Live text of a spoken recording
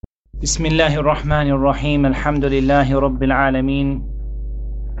بسم الله الرحمن الرحيم الحمد لله رب العالمين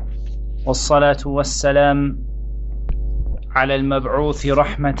والصلاة والسلام على المبعوث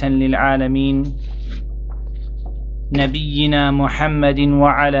رحمة للعالمين نبينا محمد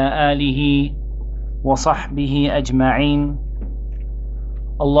وعلى آله وصحبه أجمعين.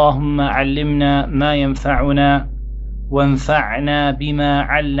 اللهم علمنا ما ينفعنا وانفعنا بما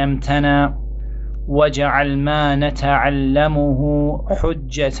علمتنا واجعل ما نتعلمه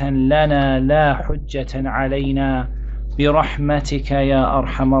حجة لنا لا حجة علينا برحمتك يا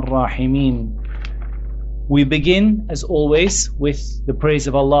أرحم الراحمين. We begin as always with the praise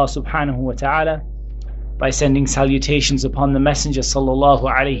of Allah subhanahu wa ta'ala by sending salutations upon the Messenger sallallahu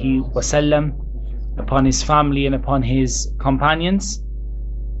alaihi wasallam, upon his family and upon his companions.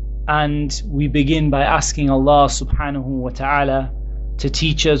 And we begin by asking Allah subhanahu wa ta'ala to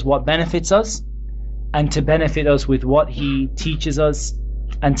teach us what benefits us and to benefit us with what He teaches us,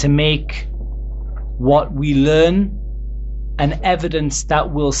 and to make what we learn an evidence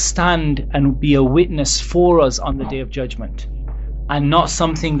that will stand and be a witness for us on the Day of Judgment, and not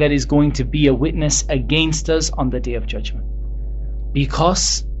something that is going to be a witness against us on the Day of Judgment.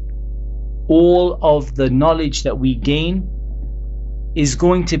 Because all of the knowledge that we gain is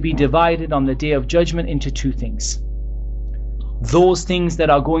going to be divided on the Day of Judgment into two things. Those things that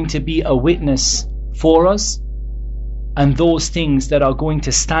are going to be a witness for us, and those things that are going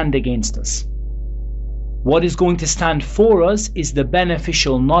to stand against us. What is going to stand for us is the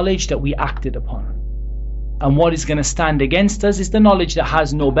beneficial knowledge that we acted upon, and what is going to stand against us is the knowledge that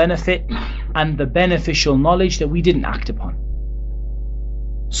has no benefit and the beneficial knowledge that we didn't act upon.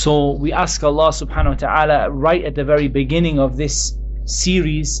 So we ask Allah subhanahu wa ta'ala right at the very beginning of this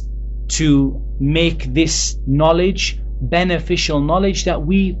series to make this knowledge beneficial knowledge that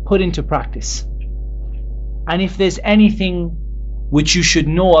we put into practice. And if there's anything which you should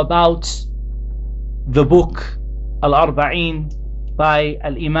know about the book Al-Arba'in by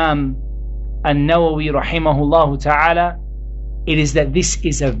Al-Imam An Nawawî rahimahullah ta'ala, it is that this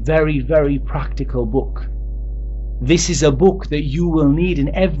is a very, very practical book. This is a book that you will need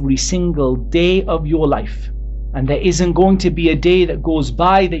in every single day of your life. And there isn't going to be a day that goes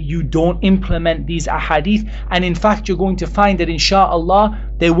by that you don't implement these ahadith. And in fact, you're going to find that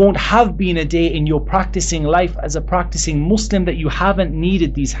insha'Allah, there won't have been a day in your practicing life as a practicing Muslim that you haven't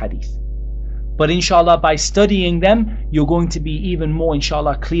needed these hadith. But insha'Allah, by studying them, you're going to be even more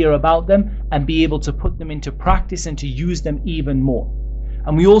insha'Allah clear about them and be able to put them into practice and to use them even more.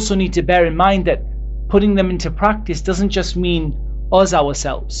 And we also need to bear in mind that putting them into practice doesn't just mean us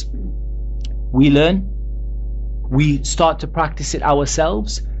ourselves. We learn, we start to practice it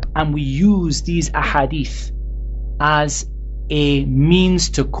ourselves, and we use these ahadith as a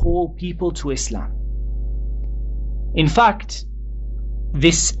means to call people to Islam. In fact,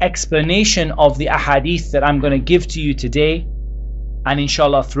 this explanation of the ahadith that I'm going to give to you today, and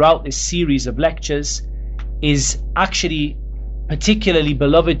inshallah throughout this series of lectures, is actually particularly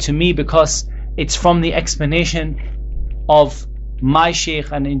beloved to me because it's from the explanation of my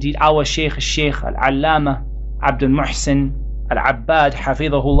Shaykh, and indeed our Shaykh, Shaykh Al-Allama Abdul Muhsin Al-Abbad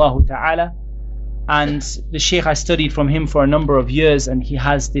Hafidhahullah Ta'ala. And the Shaykh, I studied from him for a number of years, and he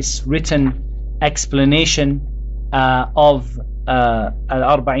has this written explanation of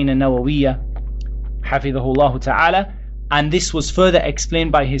Al-Arba'in An Nawawî Hafidhahullah Ta'ala. And this was further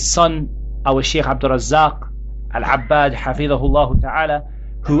explained by his son, our Shaykh Abdul Razzaq Al-Abbad Hafidhahullah Ta'ala,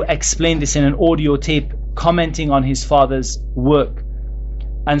 who explained this in an audio tape commenting on his father's work.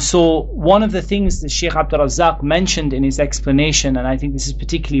 And so one of the things that Shaykh Abdul Razzaq mentioned in his explanation, and I think this is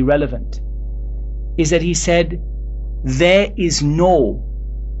particularly relevant, is that he said, there is no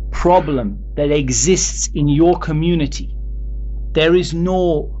problem that exists in your community, there is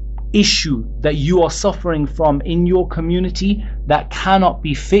no issue that you are suffering from in your community that cannot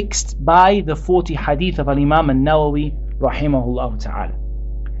be fixed by the 40 hadith of Al-Imam An Nawawî rahimahullah ta'ala.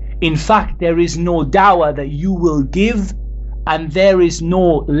 In fact, there is no da'wah that you will give, and there is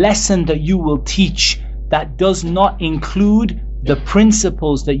no lesson that you will teach that does not include the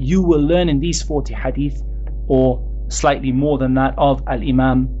principles that you will learn in these 40 hadith, or slightly more than that, of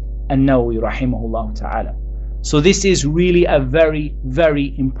Al-Imam An Nawawî rahimahullah ta'ala. So this is really a very,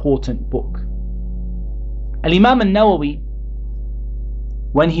 very important book. Al-Imam An Nawawî,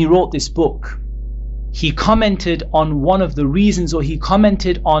 when he wrote this book, he commented on one of the reasons, or he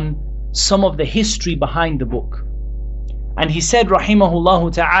commented on some of the history behind the book. And he said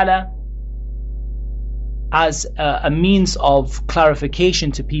rahimahullah ta'ala, as a means of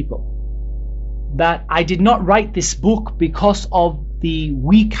clarification to people, that I did not write this book because of the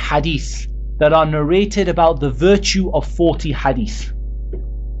weak hadith that are narrated about the virtue of 40 hadith.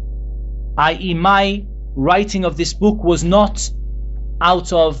 i.e. my writing of this book was not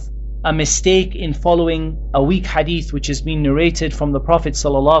out of a mistake in following a weak hadith which has been narrated from the Prophet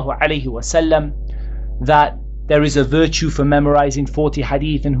ﷺ, that there is a virtue for memorizing 40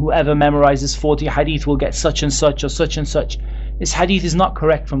 hadith, and whoever memorizes 40 hadith will get such and such or such and such. This hadith is not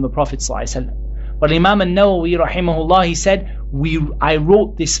correct from the Prophet ﷺ. But Imam An Nawawî rahimahullah, he said, I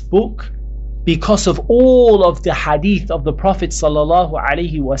wrote this book because of all of the hadith of the Prophet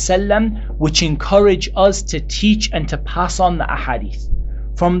ﷺ, which encourage us to teach and to pass on the ahadith.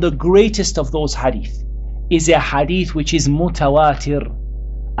 From the greatest of those hadith is a hadith which is mutawatir,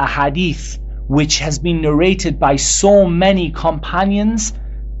 a hadith which has been narrated by so many companions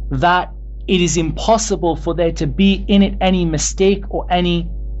that it is impossible for there to be in it any mistake or any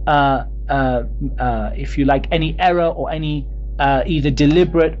if you like, any error or any either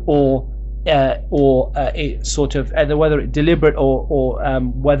deliberate or sort of whether deliberate or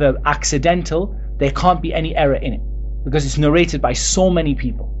whether accidental. There can't be any error in it because it's narrated by so many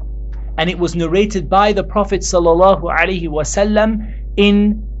people, and it was narrated by the Prophet ﷺ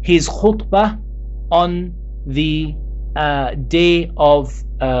in his khutbah on the day of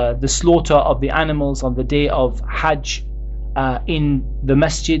the slaughter of the animals, on the day of Hajj, in the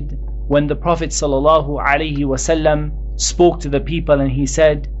masjid, when the Prophet ﷺ spoke to the people and he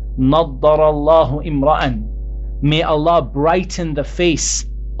said, Naddarallahu imra'an, may Allah brighten the face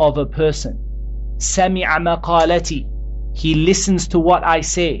of a person. Sami'a maqalati, he listens to what I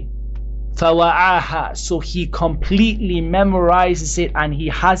say. Fawa'aha, so he completely memorizes it and he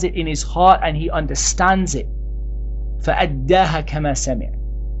has it in his heart and he understands it. Fa'addaha kama sami',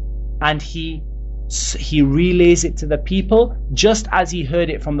 and he relays it to the people just as he heard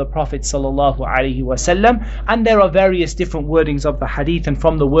it from the Prophet ﷺ. And there are various different wordings of the hadith, and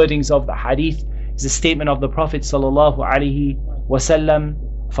from the wordings of the hadith is a statement of the Prophet ﷺ,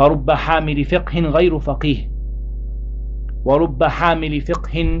 فَرُبَّ حَامِلِ فِقْهٍ غَيْرُ فَقِيهٍ وَرُبَّ حَامِلِ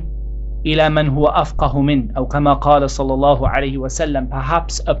فِقْهٍ إِلَى مَنْ هُوَ أَفْقَهُ مِنْ أو كما قال صلى الله عليه وسلم.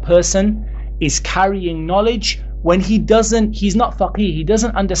 Perhaps a person is carrying knowledge when he's not faqih, he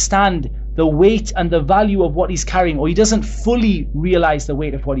doesn't understand the weight and the value of what he's carrying, or he doesn't fully realize the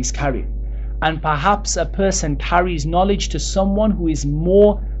weight of what he's carrying. And perhaps a person carries knowledge to someone who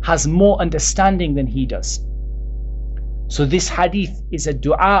has more understanding than he does. So this hadith is a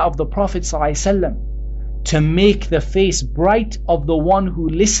dua of the Prophet ﷺ to make the face bright of the one who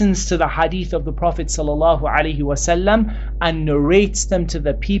listens to the hadith of the Prophet ﷺ and narrates them to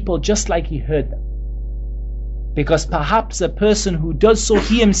the people just like he heard them. Because perhaps a person who does so,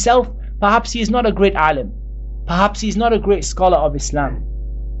 he himself, perhaps he is not a great alim, perhaps he is not a great scholar of Islam,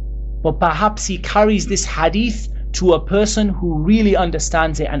 but perhaps he carries this hadith to a person who really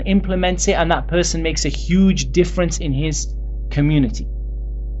understands it and implements it, and that person makes a huge difference in his community.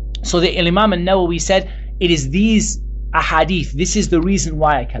 So the Imam An Nawawî said, it is these ahadith, this is the reason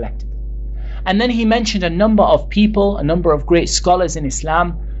why I collected. And then he mentioned a number of people, a number of great scholars in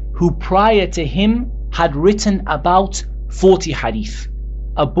Islam who prior to him had written about 40 hadith,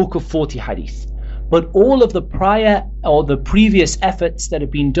 a book of 40 hadith. But all of the prior or the previous efforts that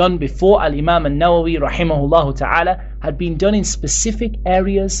had been done before Al-Imam An Nawawî rahimahullah ta'ala had been done in specific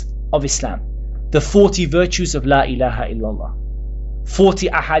areas of Islam. The 40 virtues of La ilaha illallah, 40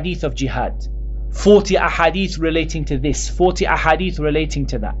 ahadith of jihad, 40 ahadith relating to this, 40 ahadith relating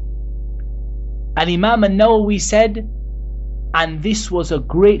to that. Al-Imam An Nawawî said, and this was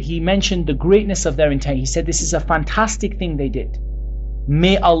he mentioned the greatness of their intent. He said, this is a fantastic thing they did.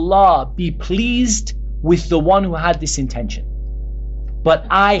 May Allah be pleased with the one who had this intention. But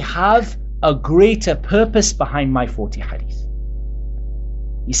I have a greater purpose behind my 40 hadith.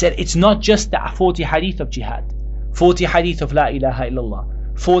 He said, it's not just the 40 hadith of jihad, 40 hadith of La ilaha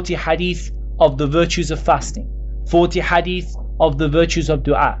illallah, 40 hadith of the virtues of fasting, 40 hadith of the virtues of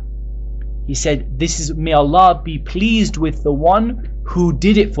dua. He said, may Allah be pleased with the one who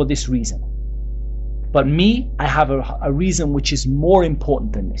did it for this reason. But me, I have a reason which is more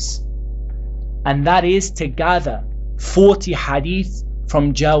important than this. And that is to gather 40 hadith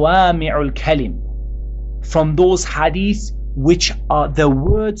from Jawami'ul Kalim, from those hadith which are, the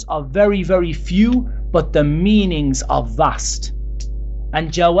words are very, very few, but the meanings are vast.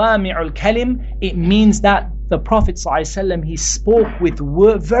 And Jawami'ul Kalim, it means that the Prophet ﷺ, he spoke with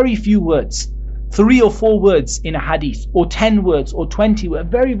very few words, 3 or 4 words in a hadith, or 10 words, or 20 words,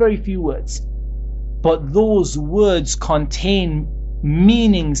 very, very few words. But those words contain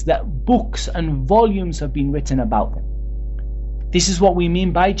meanings that books and volumes have been written about them. This is what we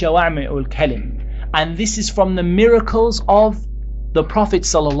mean by Jawami'ul Kalim. And this is from the miracles of the Prophet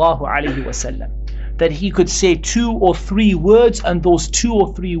ﷺ. that he could say 2 or 3 words, and those 2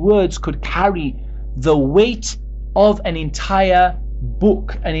 or 3 words could carry the weight of an entire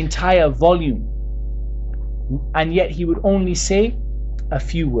book, an entire volume. And yet he would only say a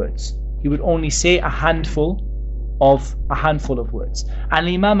few words. He would only say a handful of words. And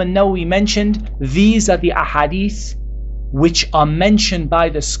Imam An Nawawî mentioned these are the ahadith which are mentioned by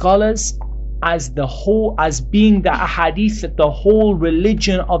the scholars as being the ahadith that the whole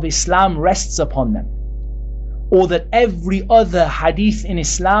religion of Islam rests upon them, or that every other hadith in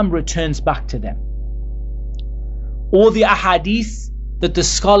Islam returns back to them. Or the ahadith that the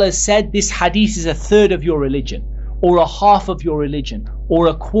scholars said this hadith is a third of your religion, or a half of your religion, or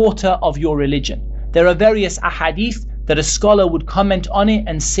a quarter of your religion. There are various ahadith that a scholar would comment on it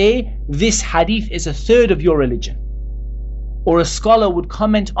and say this hadith is a third of your religion. Or a scholar would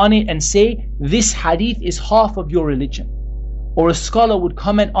comment on it and say this hadith is half of your religion. Or a scholar would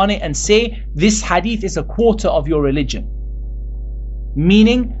comment on it and say this hadith is a quarter of your religion.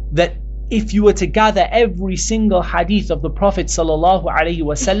 Meaning that if you were to gather every single hadith of the Prophet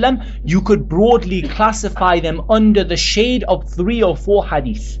ﷺ, you could broadly classify them under the shade of 3 or 4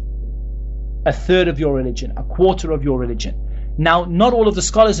 hadith. A third of your religion, a quarter of your religion. Now, not all of the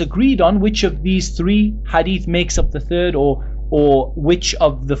scholars agreed on which of these 3 hadith makes up the third, or which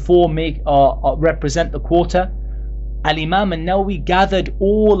of the 4 represent the quarter. Al-Imam An Nawawî gathered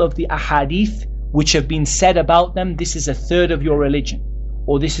all of the ahadith which have been said about them. This is a third of your religion,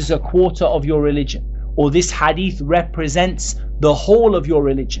 or this is a quarter of your religion, or this hadith represents the whole of your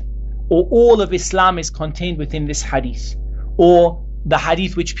religion, or all of Islam is contained within this hadith, or the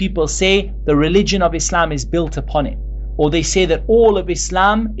hadith which people say the religion of Islam is built upon it, or they say that all of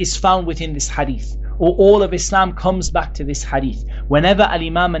Islam is found within this hadith, or all of Islam comes back to this hadith. Whenever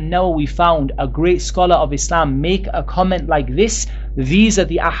Al-Imam An Nawawî found a great scholar of Islam make a comment like this, these are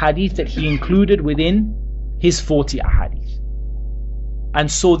the ahadith that he included within his 40 ahadith.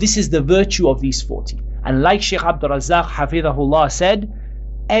 And so this is the virtue of these 40. And like Shaykh Abdul Razzaq Hafidhahullah said,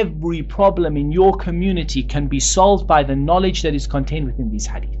 every problem in your community can be solved by the knowledge that is contained within these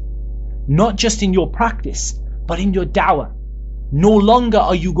hadith. Not just in your practice, but in your da'wah. No longer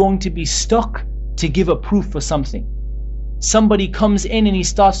are you going to be stuck to give a proof for something. Somebody comes in and he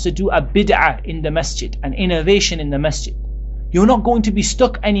starts to do a bid'ah in the masjid, an innovation in the masjid. You're not going to be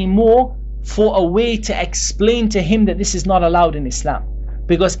stuck anymore for a way to explain to him that this is not allowed in Islam.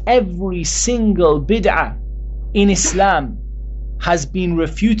 Because every single bid'ah in Islam has been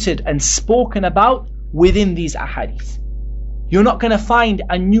refuted and spoken about within these ahadith. You're not going to find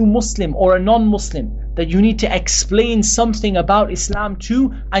a new Muslim or a non-Muslim that you need to explain something about Islam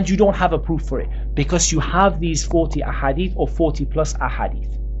to and you don't have a proof for it, because you have these 40 ahadith or 40 plus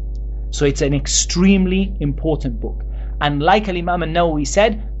ahadith. So it's an extremely important book. And like Al-Imam An Nawawî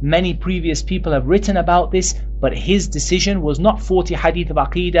said, many previous people have written about this, but his decision was not 40 hadith of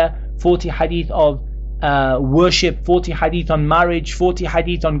aqeedah, 40 hadith of worship, 40 hadith on marriage, 40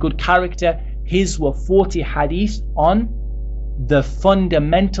 hadith on good character. His were 40 hadith on the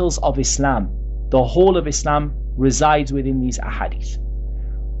fundamentals of Islam. The whole of Islam resides within these ahadith.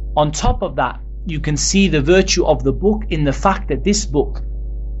 On top of that, you can see the virtue of the book in the fact that this book,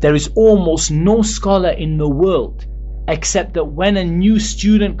 there is almost no scholar in the world except that when a new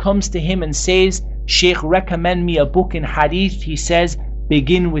student comes to him and says, Shaykh, recommend me a book in hadith, he says,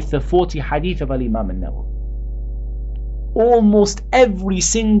 begin with the 40 hadith of Al-Imam An Nawawî. Almost every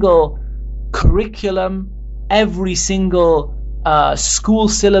single curriculum, every single school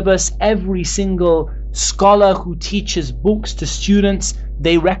syllabus, every single scholar who teaches books to students,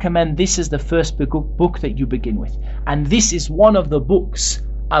 they recommend this as the first book that you begin with. And this is one of the books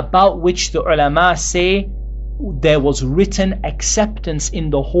about which the ulama say there was written acceptance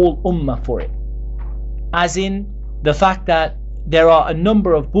in the whole ummah for it. As in the fact that there are a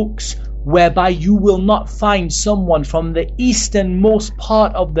number of books whereby you will not find someone from the easternmost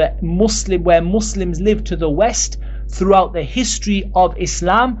part of the where Muslims live to the west throughout the history of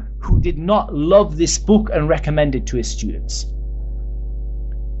Islam who did not love this book and recommend it to his students.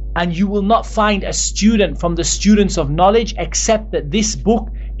 And you will not find a student from the students of knowledge except that this book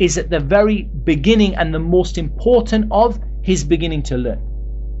is at the very beginning and the most important of his beginning to learn.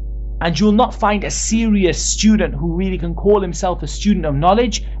 And you will not find a serious student who really can call himself a student of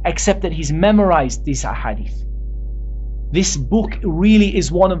knowledge except that he's memorized these ahadith. This book really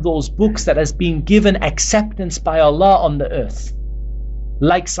is one of those books that has been given acceptance by Allah on the earth,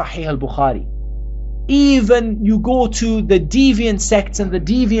 like Sahih al-Bukhari. Even you go to the deviant sects and the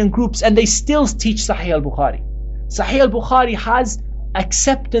deviant groups and they still teach Sahih al-Bukhari. Sahih al-Bukhari has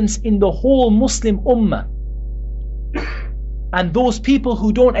acceptance in the whole Muslim ummah. And those people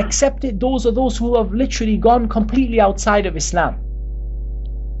who don't accept it, those are those who have literally gone completely outside of Islam.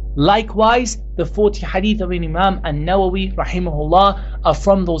 Likewise, the 40 hadith of Imam An Nawawî rahimahullah are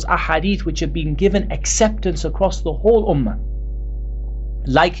from those ahadith which have been given acceptance across the whole ummah.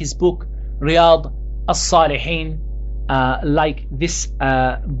 Like his book Riyadh as-Salihin, like this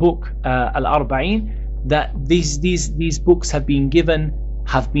book Al-Arba'in, that these books have been given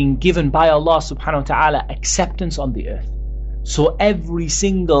by Allah subhanahu wa ta'ala acceptance on the earth. So every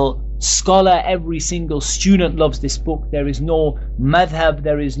single scholar, every single student loves this book. There is no madhab,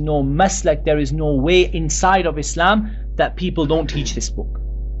 there is no maslak, there is no way inside of Islam that people don't teach this book.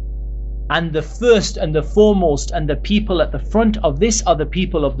 And the first and the foremost and the people at the front of this are the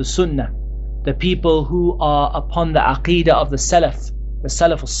people of the Sunnah, the people who are upon the Aqeedah of the Salaf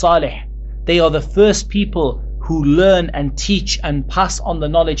al-Salih. They are the first people who learn and teach and pass on the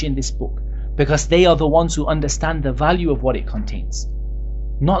knowledge in this book, because they are the ones who understand the value of what it contains.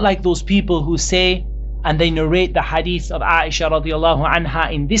 Not like those people who say, and they narrate the hadith of Aisha radiallahu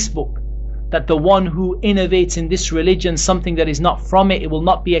anha in this book, that the one who innovates in this religion something that is not from it, it will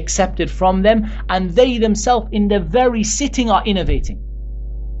not be accepted from them, and they themselves in the very sitting are innovating.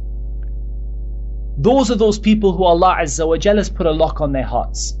 Those are those people who Allah Azza wa Jalla has put a lock on their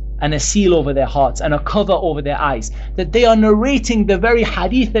hearts, and a seal over their hearts, and a cover over their eyes, that they are narrating the very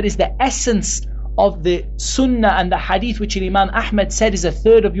hadith that is the essence of the Sunnah and the hadith which Imam Ahmad said is a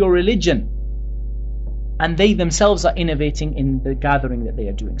third of your religion. And they themselves are innovating in the gathering that they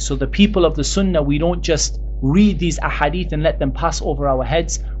are doing. So the people of the Sunnah, we don't just read these ahadith and let them pass over our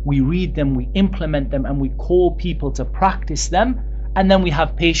heads. We read them, we implement them, and we call people to practice them, and then we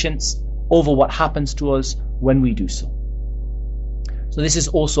have patience over what happens to us when we do so. So this is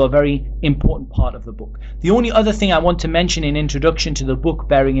also a very important part of the book. The only other thing I want to mention in introduction to the book,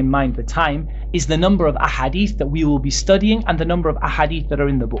 bearing in mind the time, is the number of ahadith that we will be studying and the number of ahadith that are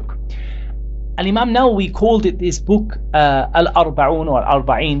in the book. Al-Imam Nawawî called it this book Al-Arba'un or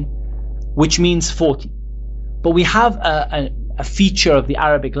Al-Arba'in, which means 40. But we have a feature of the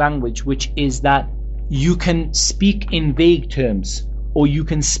Arabic language, which is that you can speak in vague terms, or you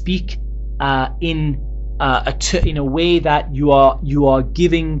can speak in a way that you are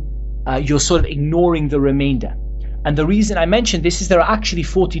giving, you're sort of ignoring the remainder. And the reason I mentioned this is there are actually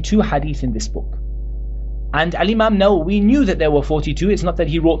 42 hadith in this book. And Al-Imam Nawawî knew that there were 42. It's not that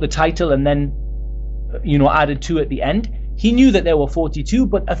he wrote the title and then added 2 at the end. He knew that there were 42,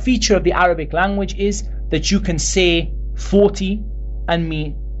 but a feature of the Arabic language is that you can say 40 and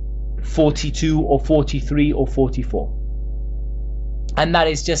mean 42 or 43 or 44. And that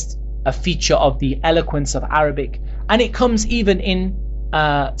is just a feature of the eloquence of Arabic, and it comes even in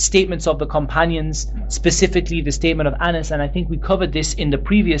statements of the companions, specifically the statement of Anas, and I think we covered this in the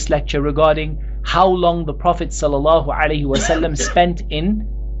previous lecture regarding how long the Prophet ﷺ spent in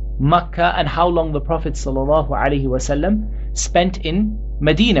Makkah and how long the Prophet ﷺ spent in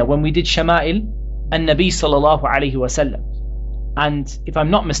Medina when we did Shama'il and Nabi ﷺ. And if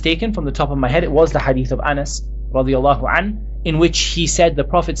I'm not mistaken, from the top of my head, it was the hadith of Anas radiallahu an, in which he said the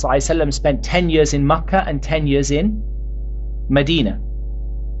Prophet ﷺ spent 10 years in Makkah and 10 years in Medina,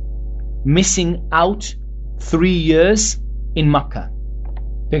 missing out 3 years in Makkah,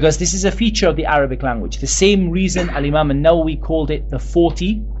 because this is a feature of the Arabic language. The same reason Al-Imam An Nawawî called it the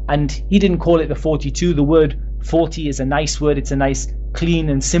 40, and he didn't call it the 42. The word 40 is a nice word, it's a nice clean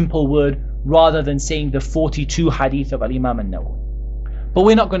and simple word, rather than saying the 42 hadith of Al-Imam An Nawawî. But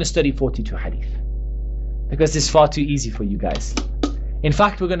we're not going to study 42 hadith, because it's far too easy for you guys. In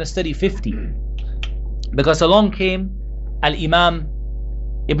fact, we're going to study 50, because along came Al-Imam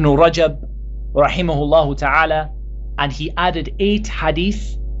Ibn Rajab rahimahullah ta'ala, and he added 8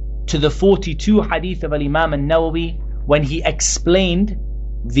 hadith to the 42 hadith of Al-Imam An Nawawî when he explained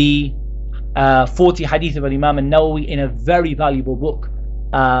the 40 hadith of Al-Imam An Nawawî in a very valuable book,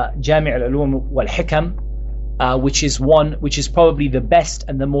 Jami' al-Ulum wal-Hikam, which is probably the best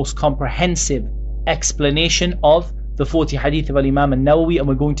and the most comprehensive explanation of the 40 hadith of Al-Imam An Nawawî, and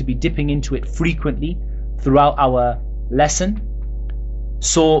we're going to be dipping into it frequently throughout our lesson.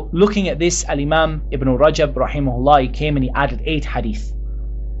 So looking at this, Al-Imam Ibn Rajab rahimahullah, he came and he added 8 hadith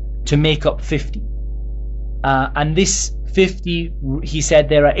to make up 50. And this 50, he said,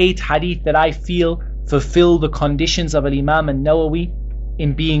 there are 8 hadith that I feel fulfill the conditions of Al-Imam An Nawawî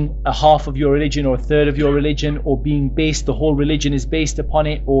in being a half of your religion or a third of your religion, or being based, the whole religion is based upon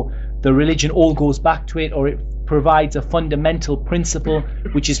it, or the religion all goes back to it, or it provides a fundamental principle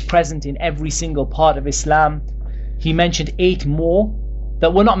which is present in every single part of Islam. He mentioned 8 more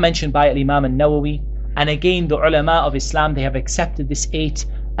that were not mentioned by Al-Imam An Nawawî, and again the ulama of Islam, they have accepted this 8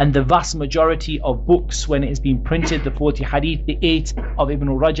 And the vast majority of books, when it has been printed, the 40 hadith, the 8 of Ibn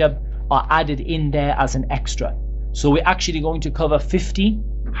Rajab are added in there as an extra. So we're actually going to cover 50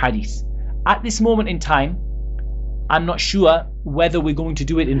 hadith. At this moment in time, I'm not sure whether we're going to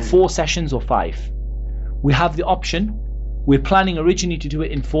do it in 4 sessions or 5. We have the option. We're planning originally to do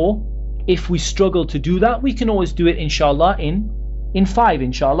it in 4. If we struggle to do that, we can always do it inshallah in 5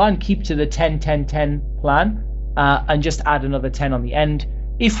 inshallah, and keep to the 10-10-10 plan, and just add another 10 on the end.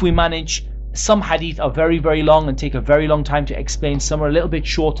 If we manage, some hadith are very, very long and take a very long time to explain. Some are a little bit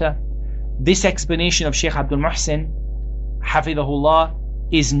shorter. This explanation of Shaykh Abdul Muhsin, Hafidhahullah,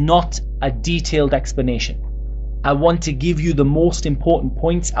 is not a detailed explanation. I want to give you the most important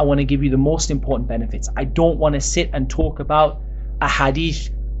points. I want to give you the most important benefits. I don't want to sit and talk about a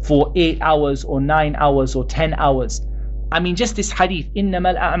hadith for 8 hours or 9 hours or 10 hours. I mean, just this hadith,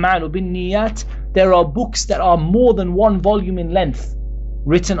 إِنَّمَا الْأَعْمَالُ بِالنِّيَّاتِ, there are books that are more than 1 volume in length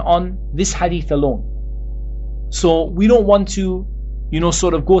written on this hadith alone. So we don't want to,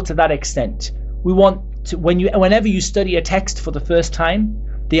 sort of go to that extent. We want to, whenever you study a text for the first time,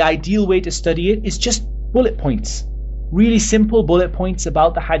 the ideal way to study it is just bullet points. Really simple bullet points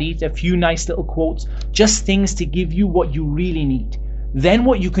about the hadith, a few nice little quotes, just things to give you what you really need. Then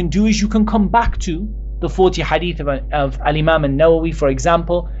what you can do is you can come back to the 40 hadith of Al-Imam An Nawawî, for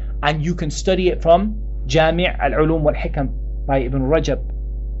example, and you can study it from Jami' Al-Ulum Wal-Hikam by Ibn Rajab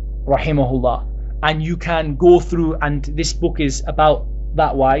rahimahullah, and you can go through, and this book is about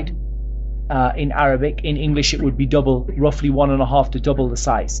that wide in Arabic. In English it would be double, roughly 1.5 to double the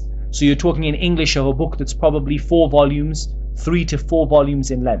size. So you're talking in English of a book that's probably 4 volumes, 3 to 4 volumes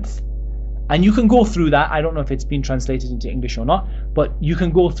in length. And you can go through that. I don't know if it's been translated into English or not, but you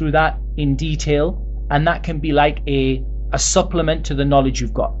can go through that in detail, and that can be like a supplement to the knowledge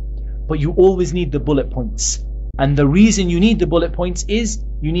you've got. But you always need the bullet points. And the reason you need the bullet points is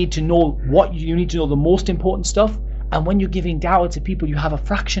you need to know the most important stuff. And when you're giving da'wah to people, you have a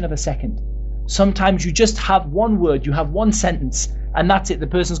fraction of a second. Sometimes you just have one word, you have one sentence, and that's it. The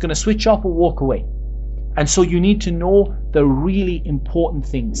person's going to switch off or walk away. And so you need to know the really important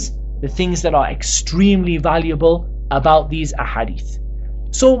things, the things that are extremely valuable about these ahadith.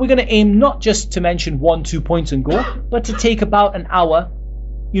 So we're going to aim not just to mention 1-2 points and go, but to take about an hour,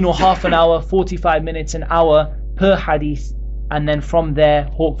 half an hour, 45 minutes, an hour per hadith, and then from there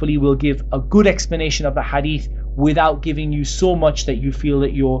hopefully we'll give a good explanation of the hadith without giving you so much that you feel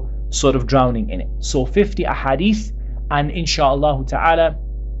that you're sort of drowning in it. So 50 ahadith, and inshallah ta'ala,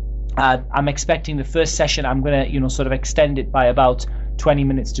 I'm expecting the first session, I'm going to sort of extend it by about 20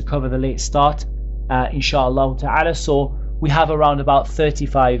 minutes to cover the late start, inshallah ta'ala. So we have around about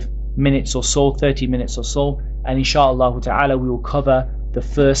 35 minutes or so, 30 minutes or so, and inshallah ta'ala we will cover the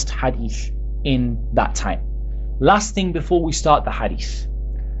first hadith in that time. Last thing before we start the hadith,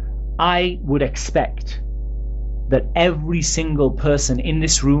 I would expect that every single person in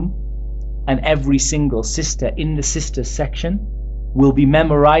this room and every single sister in the sisters section will be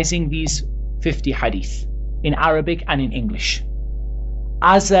memorizing these 50 hadith in Arabic and in English.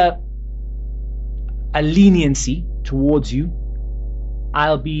 As a leniency towards you,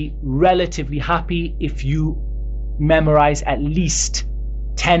 I'll be relatively happy if you memorize at least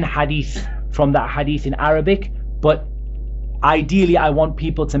 10 hadith from that hadith in Arabic, but ideally I want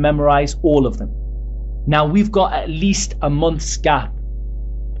people to memorize all of them. Now we've got at least a month's gap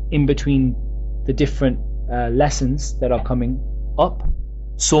in between the different lessons that are coming up,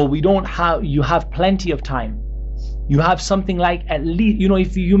 so you have plenty of time. You have something like at least,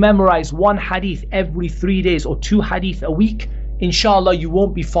 if you memorize 1 hadith every 3 days or 2 hadith a week, inshallah you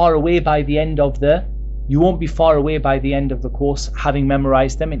won't be far away by the end of the course having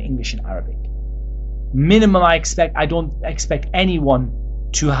memorized them in English and Arabic. Minimum I don't expect anyone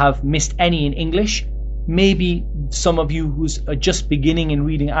to have missed any in English. Maybe some of you who's just beginning in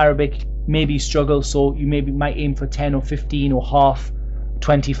reading Arabic maybe struggle, so you might aim for 10 or 15 or half,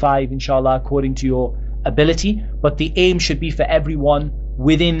 25 inshallah according to your ability. But the aim should be for everyone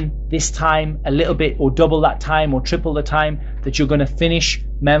within this time, a little bit or double that time or triple the time, that you're going to finish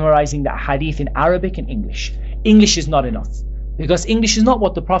memorizing that hadith in Arabic and English. English is not enough, because English is not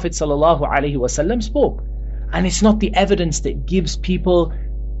what the Prophet ﷺ spoke, and it's not the evidence that gives people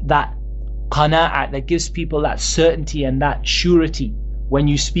that qana'at, that gives people that certainty and that surety when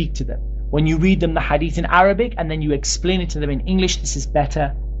you speak to them. When you read them the hadith in Arabic and then you explain it to them in English, this is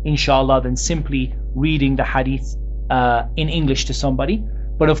better inshallah than simply reading the hadith in English to somebody.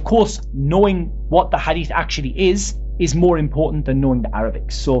 But of course, knowing what the hadith actually is more important than knowing the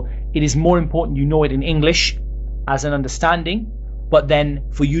Arabic. So it is more important you know it in English as an understanding, but then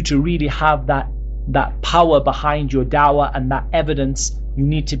for you to really have that power behind your da'wah and that evidence you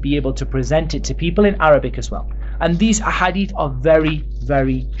need to be able to present it to people in Arabic as well. And these ahadith are very,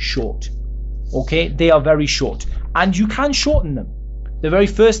 very short. Okay, they are very short, and you can shorten them. The very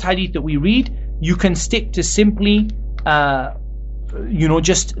first hadith that we read, you can stick to simply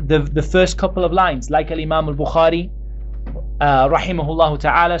just the first couple of lines, like Al-Imam Al-Bukhari rahimahullah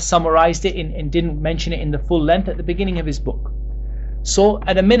ta'ala summarized it and didn't mention it in the full length at the beginning of his book. So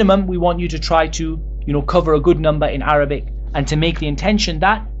at a minimum, we want you to try to cover a good number in Arabic, and to make the intention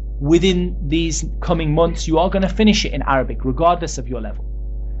that within these coming months you are going to finish it in Arabic regardless of your level,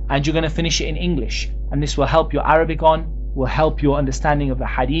 and you're going to finish it in English, and this will help your Arabic will help your understanding of the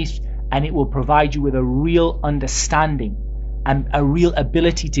hadith, and it will provide you with a real understanding and a real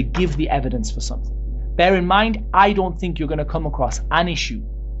ability to give the evidence for something. Bear in mind, I don't think you're going to come across an issue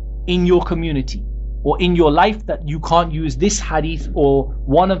in your community or in your life that you can't use this hadith or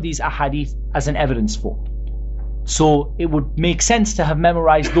one of these ahadith as an evidence for. So it would make sense to have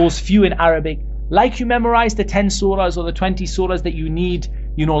memorized those few in Arabic, like you memorize the 10 surahs or the 20 surahs that you need,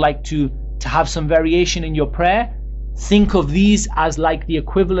 like to have some variation in your prayer. Think of these as like the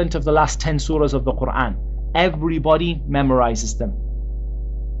equivalent of the last 10 surahs of the Quran. Everybody memorizes them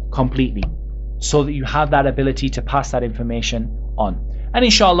completely, so that you have that ability to pass that information on. And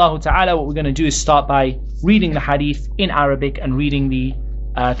inshallah ta'ala, what we're going to do is start by reading the hadith in Arabic and reading the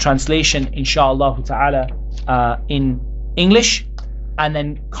translation inshallah ta'ala in English, and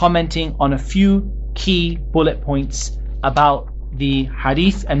then commenting on a few key bullet points about the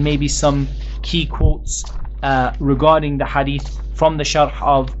hadith and maybe some key quotes regarding the hadith from the sharh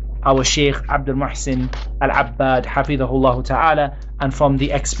of our Shaykh Abdul Muhsin Al-Abbad Hafidhahullah ta'ala, and from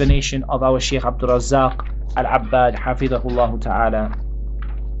the explanation of our Shaykh Abdul Razzaq Al-Abbad Hafidhahullah ta'ala.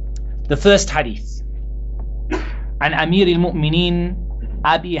 The first hadith, عن أمير المؤمنين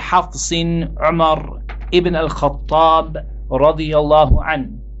أبي حفص عمر ابن الخطاب رضي الله عنه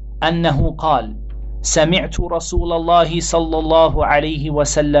أنه قال: سمعت رسول الله صلى الله عليه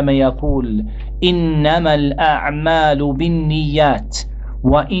وسلم يقول: إنما الأعمال بالنيات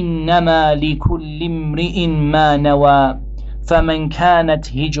وإنما لكل امرئ ما نوى، فمن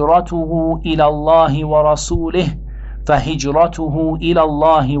كانت هجرته إلى الله ورسوله فهجرته إلى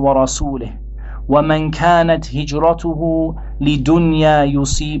الله ورسوله، ومن كانت هجرته لدنيا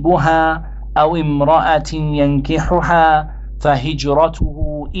يصيبها أو امرأة ينكحها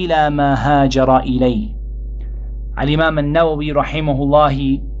فهجرته إلى ما هاجر إليه. Al-Imam An Nawawî rahimahullah,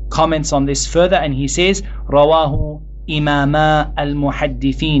 he comments on this further, and he says: رواه إماما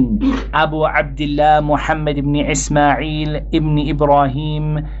المحدثين أبو عبد الله محمد بن إسماعيل ابن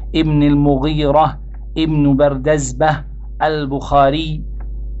إبراهيم ابن المغيرة ابن بردزبة البخاري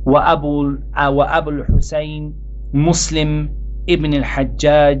وأبو الحسين مسلم ابن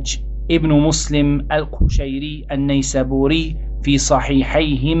الحجاج ابن مسلم القشيري النيسابوري في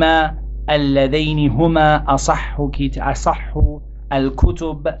صحيحيهما اللذين هما أصح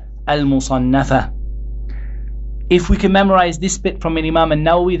الكتب المصنفة. If we can memorize this bit from Imam An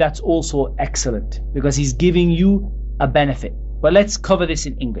Nawawî, that's also excellent, because he's giving you a benefit. But let's cover this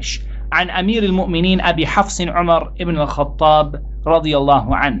in English. عن أمير المؤمنين أبي حفص عمر ابن الخطاب رضي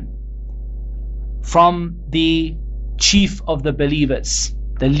الله عنه. From the chief of the believers,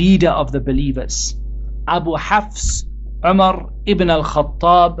 the leader of the believers, Abu Hafs Umar ibn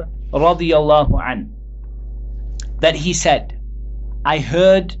al-Khattab radiyallahu an, that he said, I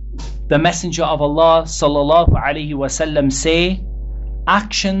heard the Messenger of Allah sallallahu alaihi wasallam say,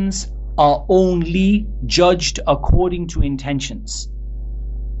 actions are only judged according to intentions,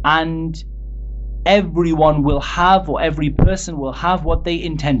 and everyone will have, or every person will have, what they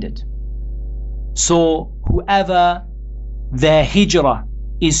intended. So whoever their hijrah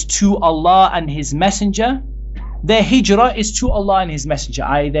is to Allah and His Messenger, their hijrah is to Allah and His Messenger,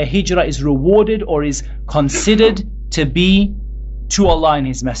 i.e. their hijrah is rewarded or is considered to be to Allah and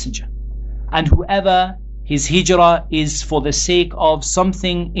His Messenger. And whoever his hijrah is for the sake of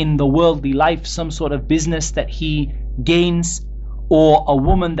something in the worldly life, some sort of business that he gains, or a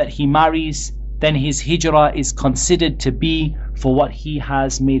woman that he marries, then his hijrah is considered to be for what he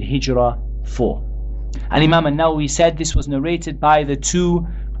has made hijrah for. And Imam An Nawawî said this was narrated by the two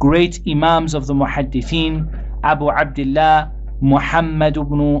great Imams of the Muhaddithin, Abu Abdullah Muhammad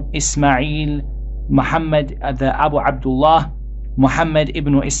ibn Ismail, Abu Abdullah Muhammad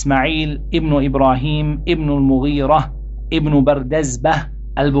ibn Ismail ibn Ibrahim ibn al-Mughirah ibn Bardazbah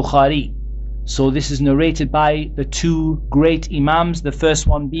al-Bukhari. So this is narrated by the two great Imams, the first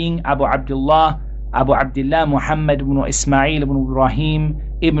one being Abu Abdullah Muhammad ibn Ismail ibn Ibrahim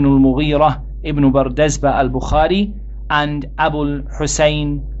ibn al-Mughirah ibn Bardazbah al-Bukhari, and Abu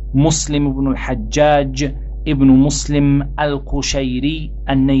al-Husayn Muslim ibn al-Hajjaj ibn Muslim al-Qushayri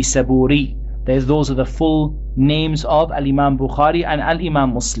an-Naysaburi. Those are the full names of Al-Imam Bukhari and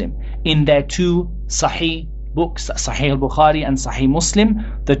Al-Imam Muslim. In their two Sahih books, Sahih al-Bukhari and Sahih Muslim,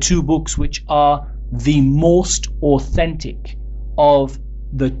 the two books which are the most authentic of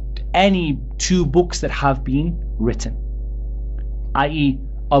any two books that have been written. I.e.,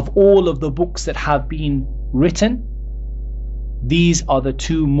 of all of the books that have been written, these are the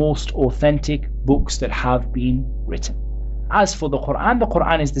two most authentic books that have been written. As for the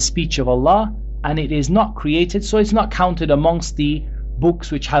Quran is the speech of Allah and it is not created, so it's not counted amongst the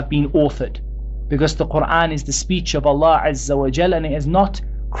books which have been authored, because the Quran is the speech of Allah Azza wa Jal and it is not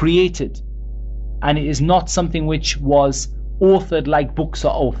created, and it is not something which was authored like books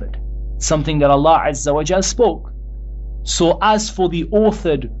are authored. It's something that Allah Azza wa Jal spoke. So as for the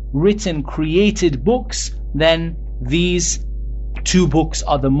authored, written, created books, then these two books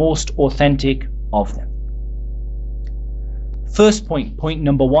are the most authentic of them. First point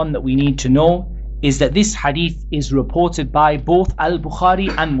number one that we need to know is that this hadith is reported by both Al-Bukhari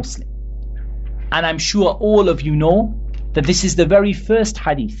and Muslim. And I'm sure all of you know that this is the very first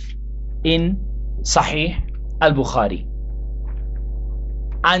hadith in Sahih Al-Bukhari.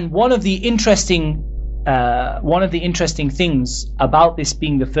 And one of the interesting things about this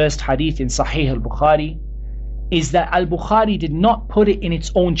being the first hadith in Sahih Al-Bukhari is that Al-Bukhari did not put it in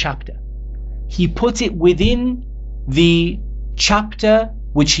its own chapter. He put it within the chapter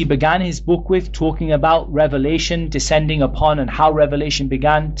which he began his book with, talking about revelation descending upon and how revelation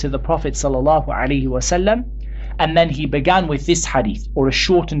began to the Prophet ﷺ. And then he began with this hadith, or a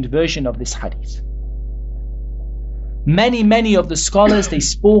shortened version of this hadith. Many of the scholars, they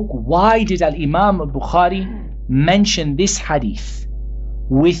spoke, why did Al-Imam Al-Bukhari mention this hadith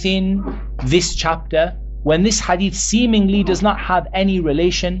within this chapter when this hadith seemingly does not have any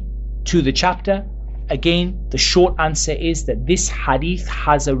relation to the chapter? Again, the short answer is that this hadith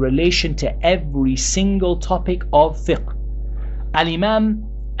has a relation to every single topic of fiqh. Al-Imam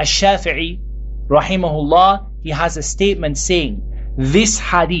Al-Shafi'i, rahimahullah, he has a statement saying, this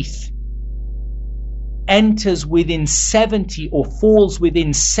hadith enters within 70 or falls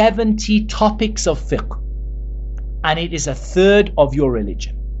within 70 topics of fiqh, and it is a third of your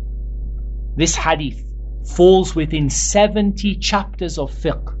religion. This hadith falls within 70 chapters of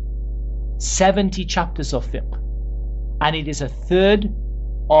fiqh, 70 chapters of fiqh, and it is a third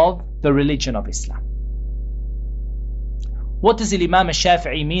of the religion of Islam. What does Imam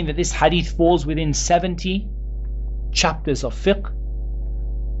Al-Shafi'i mean that this hadith falls within 70 chapters of fiqh?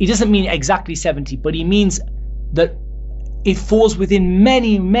 He doesn't mean exactly 70, but he means that it falls within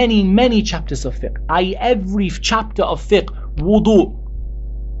many chapters of fiqh, i.e. every chapter of fiqh, wudu,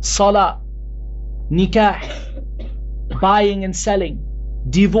 salah, nikah, buying and selling,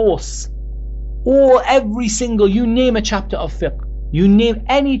 divorce, or every single, you name a chapter of fiqh, you name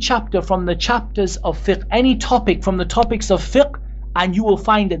any chapter from the chapters of fiqh, any topic from the topics of fiqh, and you will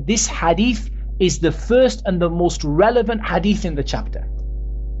find that this hadith is the first and the most relevant hadith in the chapter.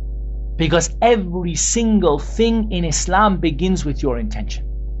 Because every single thing in Islam begins with your intention,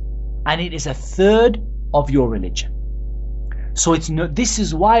 and it is a third of your religion. So this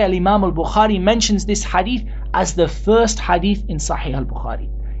is why Al-Imam Al-Bukhari mentions this hadith as the first hadith in Sahih Al-Bukhari.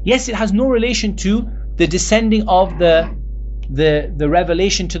 Yes, it has no relation to the descending of the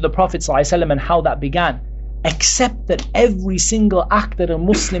revelation to the Prophet ﷺ and how that began, except that every single act that a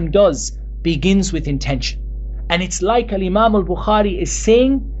Muslim does begins with intention. And it's like Al-Imam Al-Bukhari is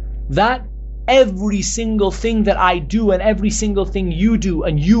saying that every single thing that I do and every single thing you do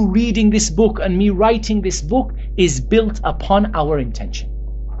and you reading this book and me writing this book is built upon our intention.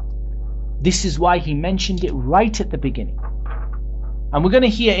 This is why he mentioned it right at the beginning. And we're going to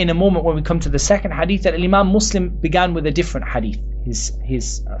hear in a moment when we come to the second hadith that Imam Muslim began with a different hadith, his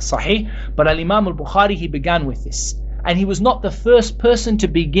Sahih, but Imam Al-Bukhari, he began with this. And he was not the first person to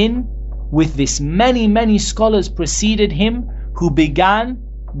begin with this. Many scholars preceded him who began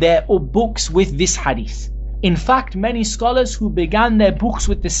their books with this hadith. In fact, many scholars who began their books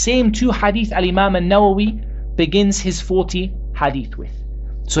with the same two hadith Al-Imam An Nawawî begins his 40 hadith with.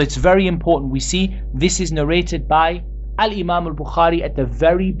 So it's very important. We see this is narrated by Al-Imam Al-Bukhari at the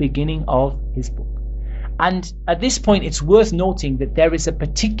very beginning of his book. And at this point it's worth noting that there is a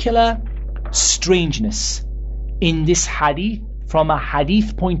particular strangeness in this hadith from a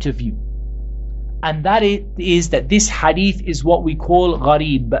hadith point of view. And that is that this hadith is what we call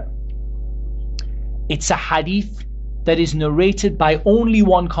gharib. It's a hadith that is narrated by only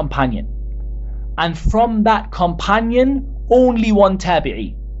one companion, and from that companion only one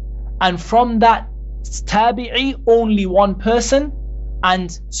tabi'i, and from that tabi'i only one person,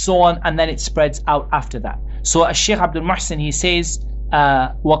 and so on, and then it spreads out after that. So Shaykh Abdul Muhsin, he says,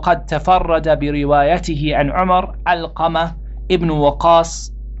 وَقَدْ تَفَرَّدَ بِرِوَايَتِهِ عَنْ عُمَرْ الْقَمَةِ ibn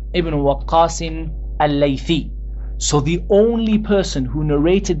Waqqas al-Laythi. So the only person who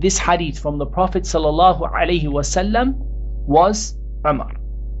narrated this hadith from the Prophet sallallahu alaihi wasallam was Umar.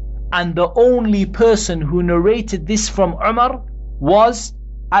 And the only person who narrated this from Umar was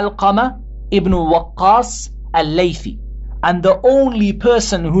Alqamah ibn Waqqas al-Laythi. And the only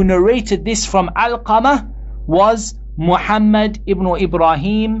person who narrated this from Alqamah was Muhammad ibn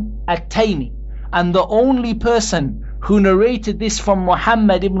Ibrahim at-Taymi. And the only person who narrated this from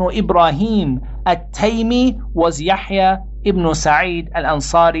Muhammad ibn Ibrahim at-Taymi was Yahya ibn Sa'id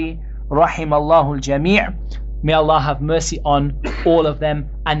al-Ansari rahimallahu al-Jami'. May Allah have mercy on all of them.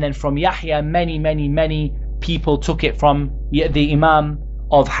 And then from Yahya, many people took it from the Imam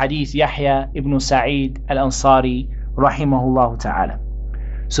of Hadith, Yahya ibn Sa'id al-Ansari rahimahullah ta'ala.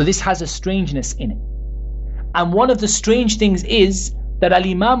 So this has a strangeness in it. And one of the strange things is that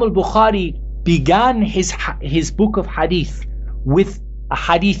Al-Imam al-Bukhari began his book of hadith with a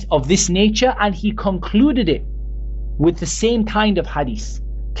hadith of this nature, and he concluded it with the same kind of hadith.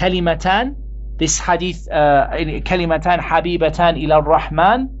 Kalimatan, this hadith, Kalimatan Habibatan ila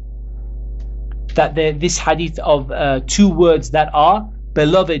Rahman, that this hadith of two words that are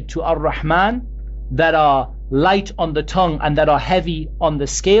beloved to Ar-Rahman, that are light on the tongue and that are heavy on the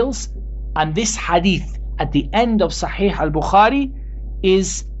scales. And this hadith at the end of Sahih al-Bukhari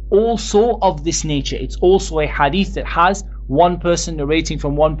is also of this nature. It's also a hadith that has one person narrating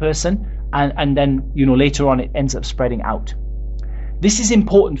from one person, and then later on it ends up spreading out. This is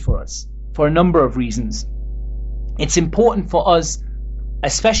important for us for a number of reasons. It's important for us,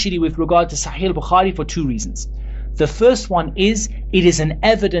 especially with regard to Sahih al-Bukhari, for two reasons. The first one is it is an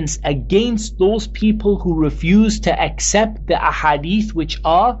evidence against those people who refuse to accept the ahadith which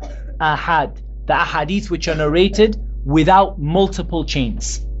are ahad, the ahadith which are narrated without multiple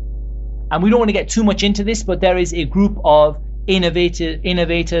chains. And we don't want to get too much into this, but there is a group of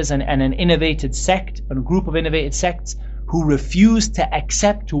innovators and an innovated sect, and a group of innovated sects who refuse to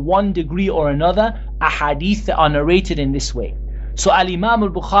accept to one degree or another ahadith that are narrated in this way. So Al-Imam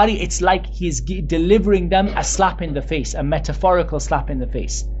al-Bukhari, it's like he's delivering them a slap in the face, a metaphorical slap in the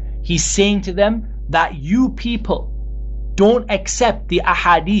face. He's saying to them that you people don't accept the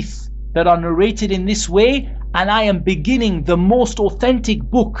ahadith that are narrated in this way, and I am beginning the most authentic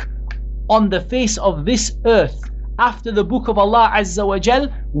book on the face of this earth after the book of Allah Azza wa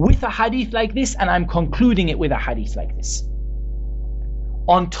Jal with a hadith like this, and I'm concluding it with a hadith like this.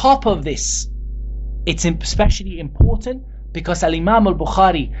 On top of this, it's especially important because Al-Imam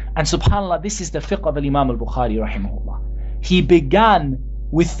al-Bukhari, and subhanAllah, this is the fiqh of Al-Imam al-Bukhari rahimahullah, he began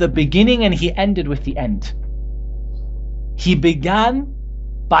with the beginning and he ended with the end. He began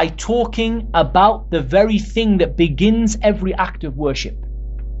by talking about the very thing that begins every act of worship,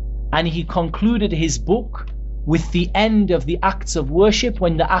 and he concluded his book with the end of the acts of worship,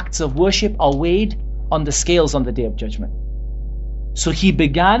 when the acts of worship are weighed on the scales on the Day of Judgment. So he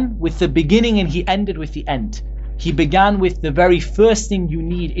began with the beginning and he ended with the end. He began with the very first thing you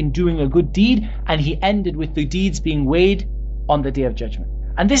need in doing a good deed, and he ended with the deeds being weighed on the Day of Judgment.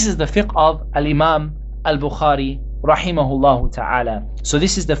 And this is the fiqh of Al-Imam al-Bukhari rahimahullah ta'ala. So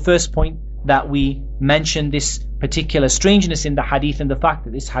this is the first point that we mentioned, this particular strangeness in the hadith, and the fact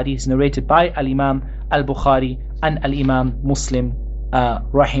that this hadith is narrated by Al-Imam al-Bukhari and Al-Imam Muslim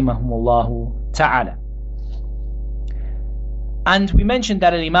rahimahumullah ta'ala. And we mentioned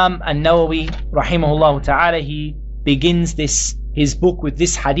that Al-Imam An Nawawî rahimahullah ta'ala, he begins his book with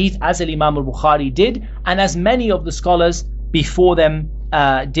this hadith, as Al-Imam al-Bukhari did, and as many of the scholars before them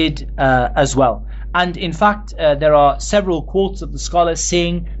did as well. And in fact, there are several quotes of the scholars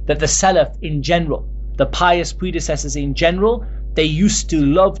saying that the Salaf in general, the pious predecessors in general, they used to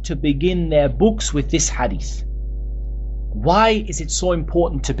love to begin their books with this hadith. Why is it so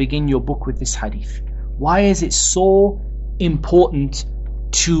important to begin your book with this hadith? Why is it so important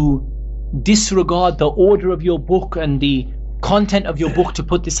to disregard the order of your book and the content of your book to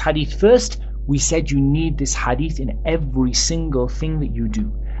put this hadith first? We said you need this hadith in every single thing that you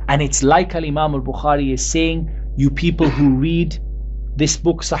do. And it's like Al-Imam al-Bukhari is saying, you people who read this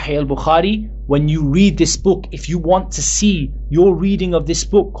book, Sahih al-Bukhari, when you read this book, if you want to see your reading of this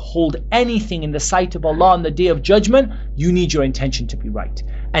book hold anything in the sight of Allah on the Day of Judgment, you need your intention to be right.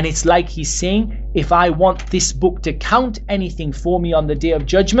 And it's like he's saying, if I want this book to count anything for me on the Day of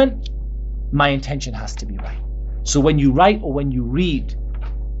Judgment, my intention has to be right. So when you write or when you read,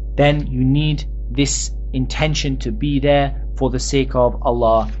 then you need this intention to be there for the sake of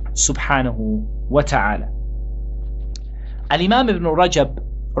Allah subhanahu wa ta'ala. Al-Imam Ibn Rajab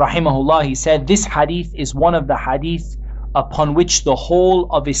rahimahullah, he said, this hadith is one of the hadith upon which the whole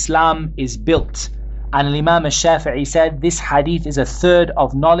of Islam is built. And Imam al-Shafi'i said, this hadith is a third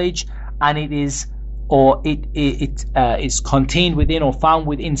of knowledge, and it is contained within or found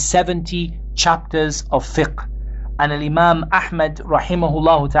within 70 chapters of fiqh. And Imam Ahmad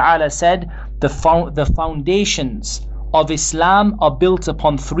rahimahullah ta'ala said, the foundations of Islam are built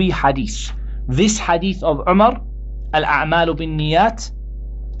upon 3 hadith. This hadith of Umar, al-a'malu bin niyat,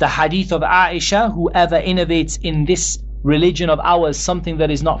 the hadith of Aisha, whoever innovates in this religion of ours something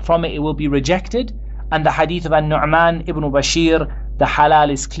that is not from it, it will be rejected, and the hadith of An Nu'man ibn Bashir, the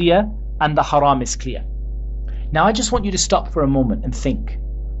halal is clear and the haram is clear. Now I just want you to stop for a moment and think,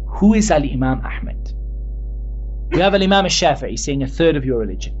 who is Al-Imam Ahmad? We have Al-Imam al-Shafi'i saying a third of your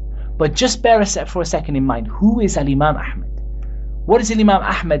religion, but just bear for a second in mind, who is Al-Imam Ahmad? What is Al-Imam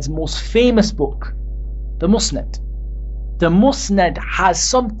Ahmad's most famous book? The Musnad. The Musnad has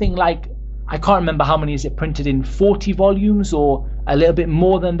something like, I can't remember how many is it printed in, 40 volumes or a little bit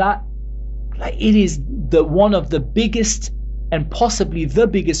more than that. Like, it is one of the biggest and possibly the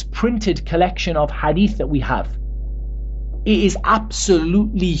biggest printed collection of hadith that we have. It is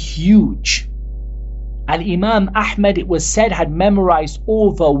absolutely huge. And Imam Ahmad, it was said, had memorized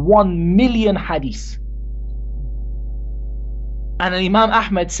over 1 million hadith. And Imam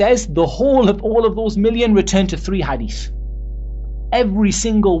Ahmad says the whole of all of those million return to 3 hadith. Every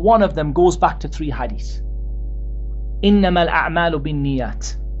single one of them goes back to 3 hadith. إِنَّمَا الْأَعْمَالُ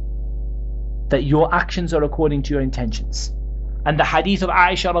بِالنِّيَّاتِ, that your actions are according to your intentions. And the hadith of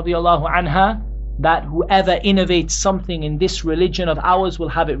Aisha radiallahu anha, that whoever innovates something in this religion of ours will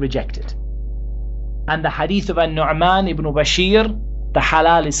have it rejected. And the hadith of An Nu'man ibn Bashir, the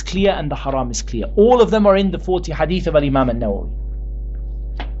halal is clear and the haram is clear. All of them are in the 40 hadith of Imam An Nawawî.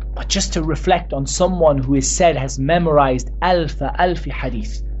 But just to reflect on someone who is said has memorized alfi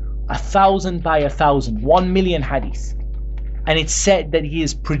hadith, 1,000 by 1,000, 1 million hadith, and it's said that he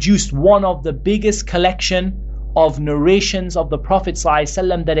has produced one of the biggest collection of narrations of the Prophet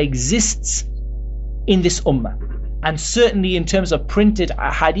ﷺ that exists in this ummah. And certainly in terms of printed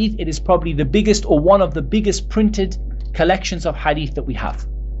hadith, it is probably the biggest or one of the biggest printed collections of hadith that we have.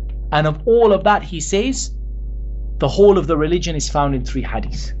 And of all of that, he says the whole of the religion is found in 3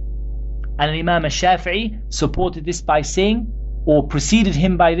 hadith. And Imam al-Shafi'i supported this by saying, or preceded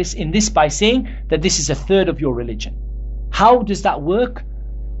him by saying that this is a third of your religion. How does that work?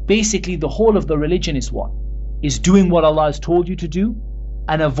 Basically, the whole of the religion is what? Is doing what Allah has told you to do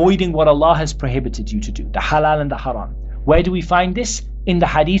and avoiding what Allah has prohibited you to do, the halal and the haram. Where do we find this? In the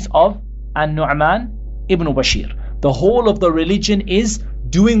hadith of An Nu'man ibn Bashir. The whole of the religion is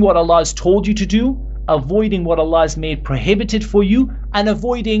doing what Allah has told you to do, avoiding what Allah has made prohibited for you, and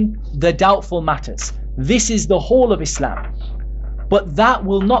avoiding the doubtful matters. This is the whole of Islam. But that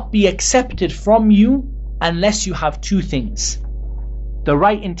will not be accepted from you unless you have 2 things: the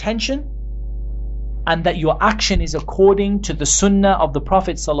right intention, and that your action is according to the sunnah of the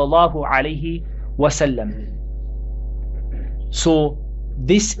Prophet sallallahu alaihi wasallam. So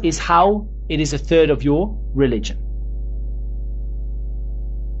this is how it is a third of your religion.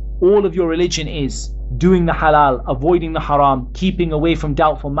 All of your religion is doing the halal, avoiding the haram, keeping away from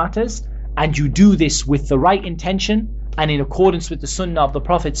doubtful matters, and you do this with the right intention and in accordance with the sunnah of the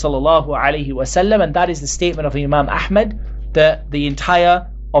Prophet sallallahu alaihi wasallam. And that is the statement of Imam Ahmad, that the entire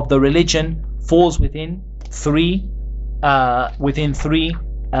of the religion falls within 3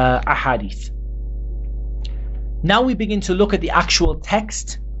 ahadith. Now we begin to look at the actual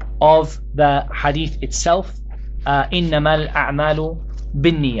text of the hadith itself. إِنَّمَا الْأَعْمَالُ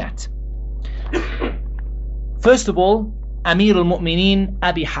بِالنِّيَّاتِ. First of all, Amir al-Mu'mineen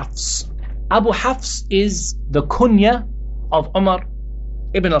Abi Hafs. Abu Hafs is the kunya of Umar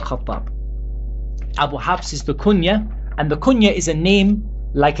ibn al-Khattab. Abu Hafs is the kunya, and the kunya is a name,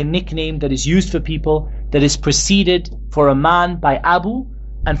 like a nickname that is used for people, that is preceded for a man by Abu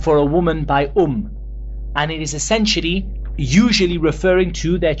and for a woman by and it is essentially usually referring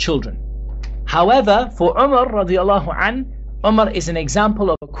to their children. However, for Umar radiallahu an, Umar is an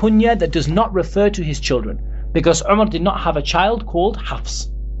example of a kunya that does not refer to his children, because Umar did not have a child called Hafs.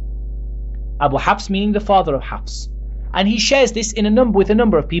 Abu Hafs meaning the father of Hafs, and he shares this with a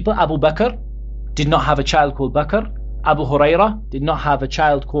number of people. Abu Bakr did not have a child called Bakr. Abu Huraira did not have a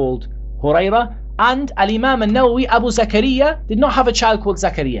child called Huraira, and Al-Imam An Nawawî, Abu Zakaria, did not have a child called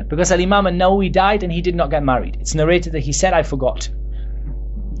Zakaria, because Al-Imam An Nawawî died and he did not get married. It's narrated that he said, I forgot.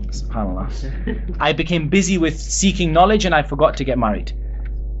 SubhanAllah. I became busy with seeking knowledge and I forgot to get married.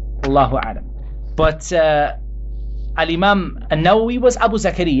 Allahu a'lam. But Al-Imam An Nawawî was Abu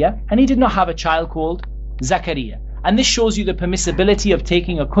Zakaria, and he did not have a child called Zakaria. And this shows you the permissibility of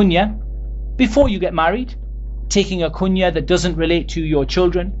taking a kunya before you get married, taking a kunya that doesn't relate to your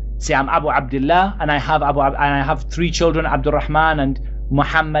children. Say, I'm Abu Abdullah and I have 3 children, Abdul Rahman and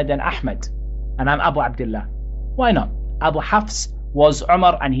Muhammad and Ahmed, and I'm Abu Abdullah. Why not? Abu Hafs was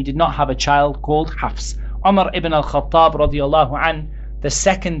Umar and he did not have a child called Hafs. Umar ibn al-Khattab radiyallahu an, the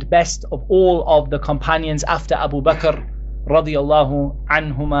second best of all of the companions after Abu Bakr radiyallahu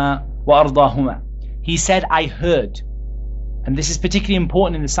anhuma wa ardahuma. He said, I heard. And this is particularly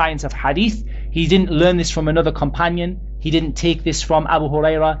important in the science of hadith. He didn't learn this from another companion. He didn't take this from Abu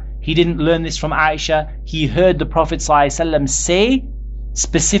Hurairah. He didn't learn this from Aisha. He heard the Prophet ﷺ say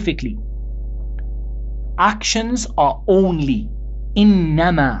specifically, actions are only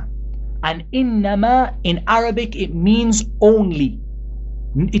innama. And innama in Arabic, it means only.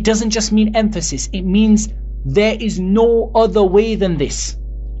 It doesn't just mean emphasis. It means there is no other way than this.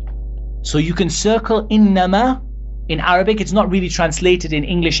 So you can circle innama in Arabic. It's not really translated in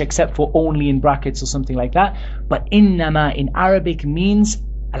English except for only in brackets or something like that. But innama in Arabic means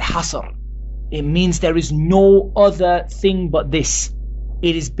al-hasr. It means there is no other thing but this.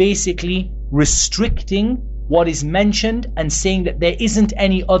 It is basically restricting what is mentioned and saying that there isn't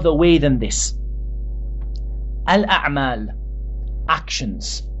any other way than this. Al-a'mal,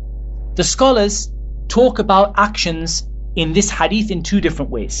 actions. The scholars talk about actions in this hadith in 2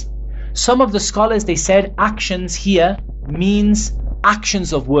 different ways. Some of the scholars, they said actions here means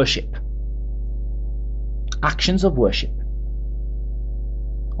actions of worship. Actions of worship.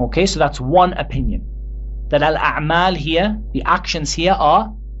 Okay, so that's one opinion. That al-a'mal here, the actions here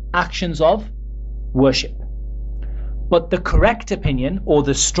are actions of worship. But the correct opinion, or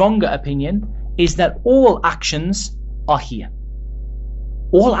the stronger opinion, is that all actions are here.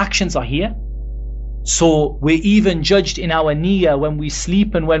 All actions are here. So we're even judged in our niyyah when we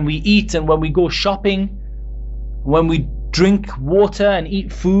sleep and when we eat and when we go shopping, when we drink water and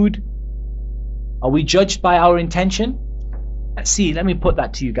eat food. Are we judged by our intention? See, let me put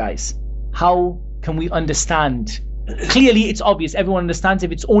that to you guys. How can we understand? Clearly it's obvious, everyone understands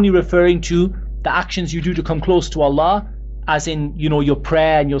if it's only referring to the actions you do to come close to Allah, as in, you know, your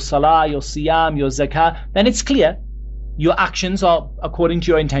prayer and your salah, your siyam, your zakah, then it's clear your actions are according to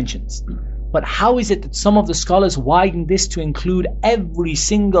your intentions. But how is it that some of the scholars widen this to include every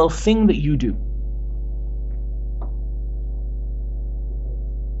single thing that you do?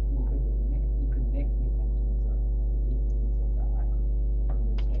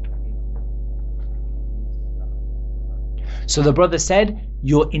 So the brother said,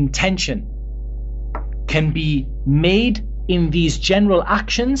 your intention can be made in these general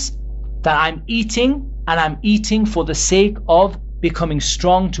actions, that I'm eating and I'm eating for the sake of becoming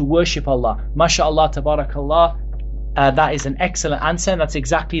strong to worship Allah. MashaAllah, tabarakallah. That is an excellent answer, and that's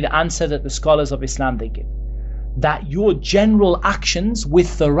exactly the answer that the scholars of Islam they give. That your general actions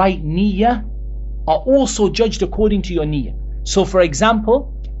with the right niyyah are also judged according to your niyyah. So for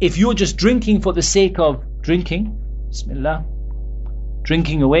example, if you're just drinking for the sake of drinking, Bismillah,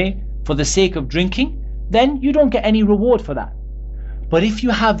 drinking away for the sake of drinking, then you don't get any reward for that. But if you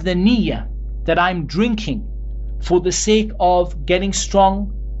have the niyyah that I'm drinking for the sake of getting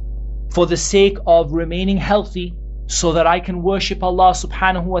strong, for the sake of remaining healthy, so that I can worship Allah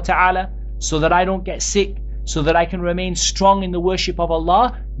subhanahu wa ta'ala, so that I don't get sick, so that I can remain strong in the worship of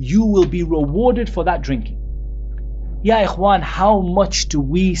Allah, you will be rewarded for that drinking. Ya ikhwan, how much do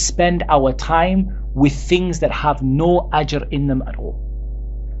we spend our time with things that have no ajr in them at all?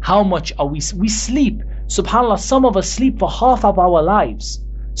 How much are we sleep? SubhanAllah, some of us sleep for half of our lives.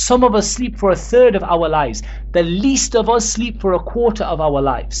 Some of us sleep for a third of our lives. The least of us sleep for a quarter of our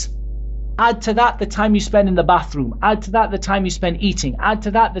lives. Add to that the time you spend in the bathroom. Add to that the time you spend eating. Add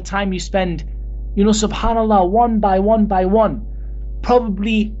to that the time you spend, SubhanAllah, one by one.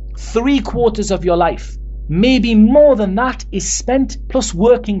 Probably 3/4 of your life, maybe more than that, is spent plus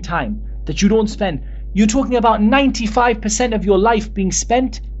working time that you don't spend. You're talking about 95% of your life being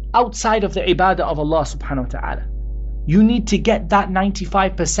spent outside of the ibadah of Allah subhanahu wa ta'ala. You need to get that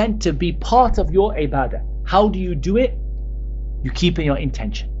 95% to be part of your ibadah. How do you do it? You keep in your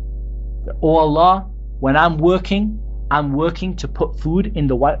intention. Oh Allah, when I'm working to put food in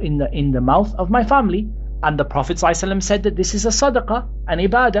the mouth of my family. And the Prophet ﷺ said that this is a sadaqah, an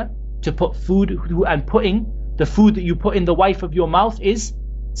ibadah, to put food, and putting the food that you put in the wife of your mouth is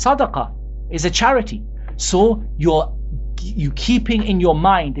sadaqah, is a charity. So you keeping in your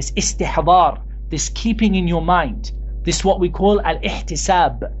mind this istihdar, this keeping in your mind, this what we call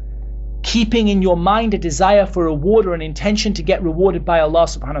al-ihtisab, keeping in your mind a desire for reward or an intention to get rewarded by Allah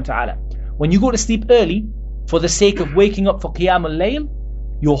subhanahu wa ta'ala. When you go to sleep early for the sake of waking up for qiyamul layl,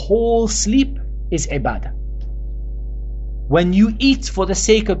 your whole sleep is ibadah. When you eat for the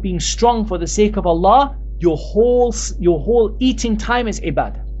sake of being strong, for the sake of Allah, your whole eating time is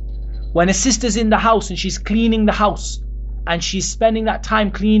ibadah. When a sister's in the house and she's cleaning the house, and she's spending that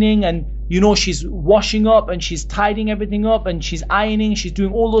time cleaning, and she's washing up and she's tidying everything up and she's ironing, she's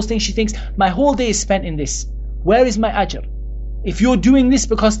doing all those things, she thinks, my whole day is spent in this. Where is my ajr? If you're doing this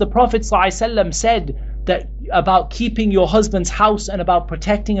because the Prophet ﷺ said that about keeping your husband's house and about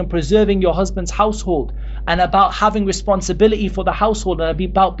protecting and preserving your husband's household and about having responsibility for the household and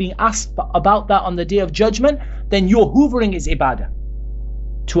about being asked about that on the Day of Judgment, then your hoovering is ibadah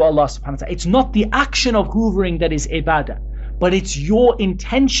to Allah subhanahu wa ta'ala. It's not the action of hoovering that is ibadah, but it's your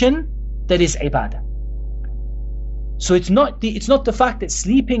intention that is ibadah. So it's not the fact that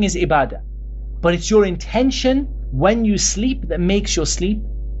sleeping is ibadah, but it's your intention when you sleep that makes your sleep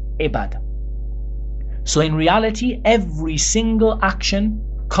ibadah. So in reality, every single action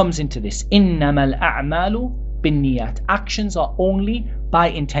comes into this. إِنَّمَا الْأَعْمَالُ بِالنِّيَّاتِ. Actions are only by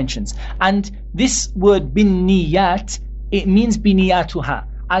intentions. And this word binniyat, it means biniyatuha,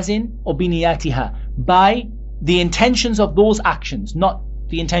 as in, or biniyatiha, by the intentions of those actions, not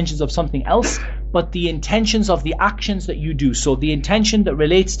the intentions of something else, but the intentions of the actions that you do. So the intention that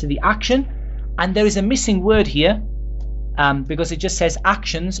relates to the action. And there is a missing word here, because it just says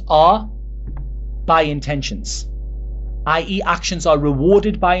actions are by intentions, i.e. actions are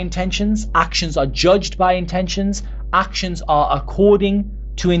rewarded by intentions, actions are judged by intentions, actions are according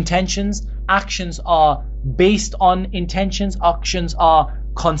to intentions, actions are based on intentions, actions are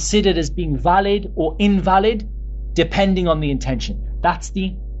considered as being valid or invalid depending on the intention. That's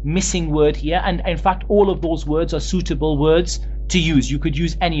the missing word here, and in fact all of those words are suitable words to use. You could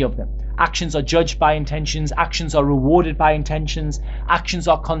use any of them. Actions are judged by intentions, actions are rewarded by intentions, actions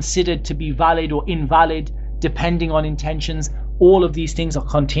are considered to be valid or invalid depending on intentions. All of these things are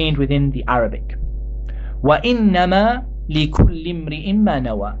contained within the Arabic. وَإِنَّمَا لِكُلِّ امْرِئٍ مَّا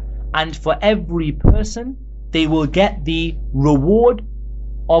نَوَى. And for every person, they will get the reward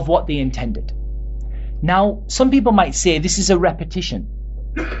of what they intended. Now, some people might say this is a repetition,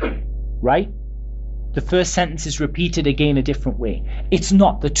 right? The first sentence is repeated again a different way. It's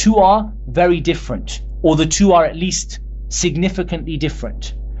not. The two are very different, or the two are at least significantly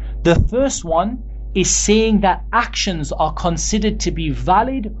different. The first one is saying that actions are considered to be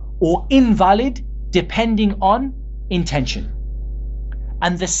valid or invalid depending on intention.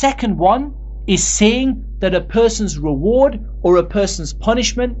 And the second one is saying that a person's reward or a person's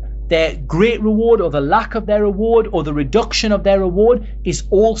punishment, their great reward or the lack of their reward or the reduction of their reward, is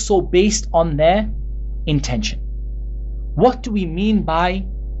also based on their intention. What do we mean by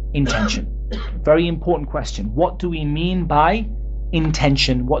intention? Very important question. What do we mean by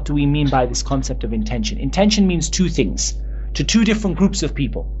intention? What do we mean by this concept of intention? Intention means two things to two different groups of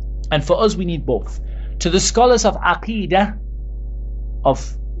people, and for us we need both. To the scholars of Aqidah,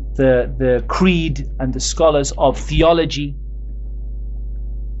 of the creed, and the scholars of theology,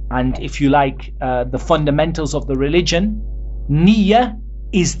 and if you like, the fundamentals of the religion, niyyah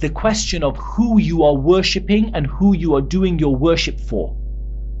is the question of who you are worshipping and who you are doing your worship for.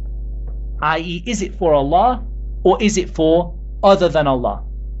 I.e., is it for Allah or is it for other than Allah?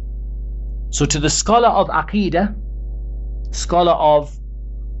 So to the scholar of Aqidah, scholar of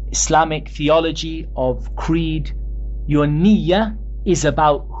Islamic theology, of creed, your niyyah is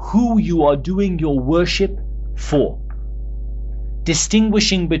about who you are doing your worship for.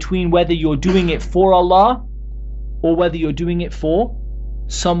 Distinguishing between whether you're doing it for Allah or whether you're doing it for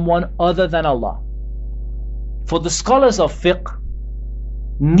someone other than Allah. For the scholars of fiqh,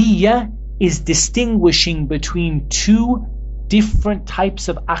 niyyah is distinguishing between two different types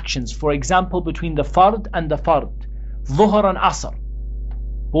of actions. For example, between the fard and the fard, dhuhr and asr,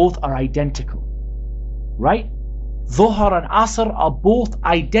 both are identical, right? Dhuhr and asr are both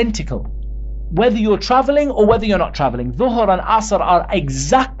identical, whether you're traveling or whether you're not traveling. Dhuhr and asr are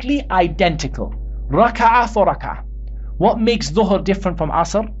exactly identical, raka'ah for raka'ah. What makes dhuhr different from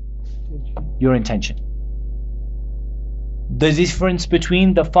asr? Your intention. The difference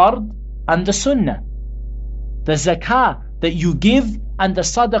between the fard and the sunnah, the zakah that you give and the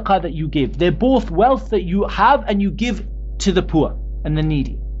sadaqah that you give, they're both wealth that you have and you give to the poor and the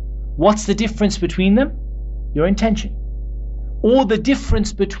needy. What's the difference between them? Your intention. Or the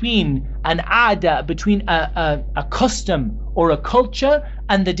difference between an aada, between a custom or a culture,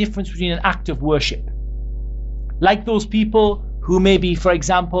 and the difference between an act of worship. Like those people who maybe, for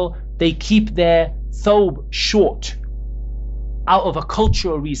example, they keep their thawb short out of a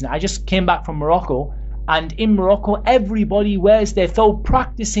cultural reason. I just came back from Morocco, and in Morocco everybody wears their thawb,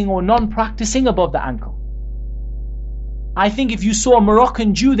 practicing or non-practicing, above the ankle. I think if you saw a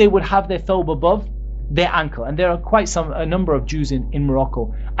Moroccan Jew, they would have their thawb above their ankle. And there are quite a number of Jews in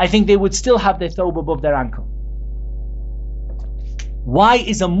Morocco. I think they would still have their thawb above their ankle. Why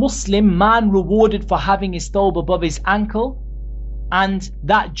is a Muslim man rewarded for having his thawb above his ankle, and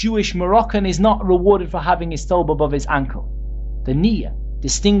that Jewish Moroccan is not rewarded for having his thawb above his ankle? The niyyah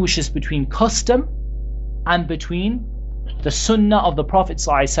distinguishes between custom and between the sunnah of the Prophet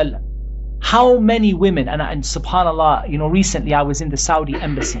ﷺ. How many women, and subhanAllah, recently I was in the Saudi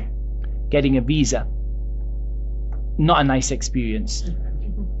embassy getting a visa. Not a nice experience.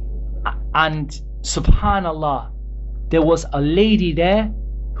 And subhanAllah, there was a lady there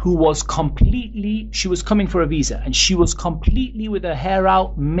who was she was coming for a visa, and she was completely with her hair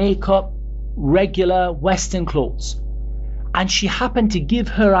out, makeup, regular Western clothes. And she happened to give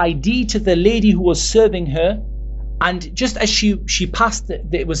her ID to the lady who was serving her, and just as she passed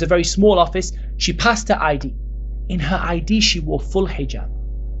it was a very small office, she passed her ID. In her ID she wore full hijab.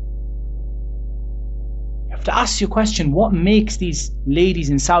 You have to ask your question, what makes these ladies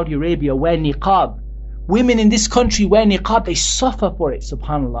in Saudi Arabia wear niqab? Women in this country wear niqab, they suffer for it,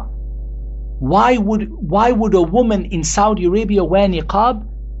 subhanAllah. Why would a woman in Saudi Arabia wear niqab?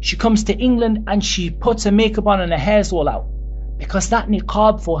 She comes to England and she puts her makeup on and her hair's all out. Because that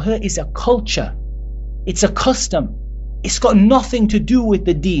niqab for her is a culture. It's a custom. It's got nothing to do with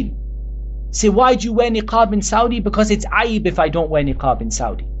the deen. Say, why do you wear niqab in Saudi? Because it's aib if I don't wear niqab in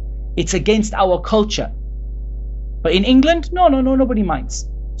Saudi. It's against our culture. But in England, no, nobody minds.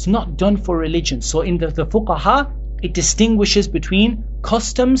 It's not done for religion. So in the fuqaha, it distinguishes between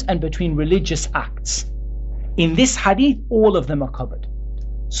customs and between religious acts. In this hadith, all of them are covered.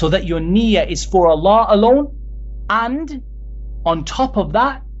 So that your niyyah is for Allah alone, and on top of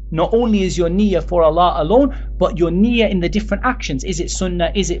that, not only is your niyyah for Allah alone, but your niyyah in the different actions. Is it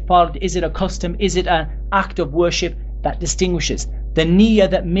sunnah? Is it fard? Is it a custom? Is it an act of worship? That distinguishes. The niyyah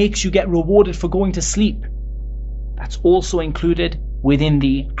that makes you get rewarded for going to sleep, that's also included within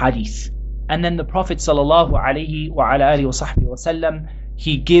the hadith. And then the Prophet ﷺ,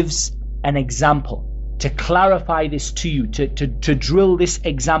 he gives an example to clarify this to you, to drill this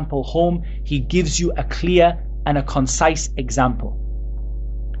example home. He gives you a clear and a concise example.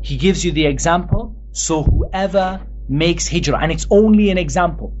 He gives you the example, so whoever makes hijrah, and it's only an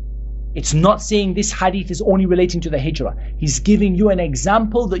example. It's not saying this hadith is only relating to the hijrah. He's giving you an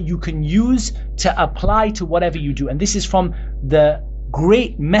example that you can use to apply to whatever you do. And this is from the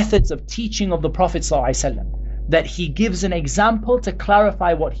great methods of teaching of the Prophet ﷺ, that he gives an example to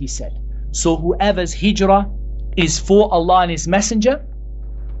clarify what he said. So whoever's hijrah is for Allah and His Messenger,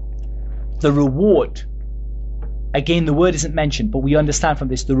 the reward, again the word isn't mentioned, but we understand from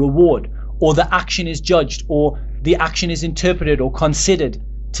this, the reward or the action is judged or the action is interpreted or considered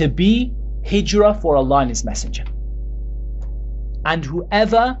to be hijrah for Allah and His Messenger. And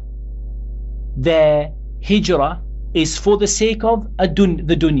whoever their hijrah is for the sake of the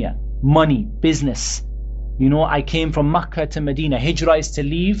dunya, money, business. I came from Makkah to Medina. Hijrah is to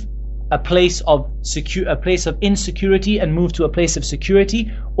leave a place of insecurity and move to a place of security,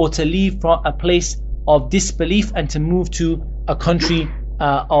 or to leave from a place of disbelief and to move to a country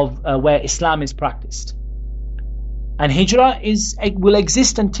where Islam is practiced. And hijrah will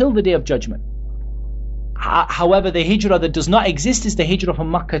exist until the Day of Judgment. However, the hijrah that does not exist is the hijrah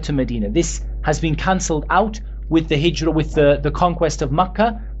from Makkah to Medina. This has been cancelled out with the hijrah, with the conquest of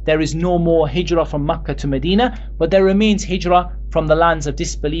Makkah. There is no more hijrah from Makkah to Medina, but there remains hijrah from the lands of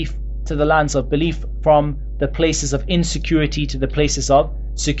disbelief to the lands of belief, from the places of insecurity to the places of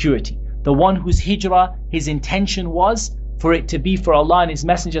security. The one whose hijrah, his intention was for it to be for Allah and His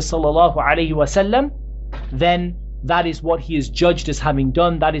Messenger sallallahu alaihi wasallam, then that is what he is judged as having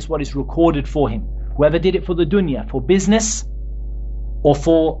done. That is what is recorded for him. Whoever did it for the dunya, for business or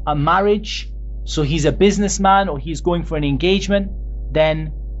for a marriage, so he's a businessman or he's going for an engagement,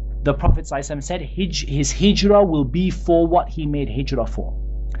 then the Prophet ﷺ said his hijrah will be for what he made hijrah for.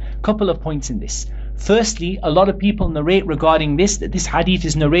 Couple of points in this. Firstly, a lot of people narrate regarding this, that this hadith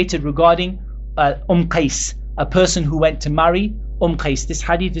is narrated regarding Qais, a person who went to marry Qais. This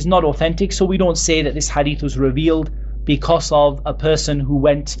hadith is not authentic, so we don't say that this hadith was revealed because of a person who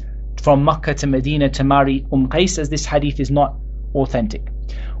went from Makkah to Medina to marry Qais, as this hadith is not authentic.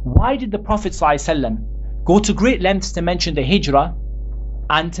 Why did the Prophet ﷺ go to great lengths to mention the hijrah,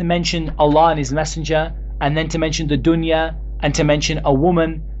 and to mention Allah and His Messenger, and then to mention the dunya, and to mention a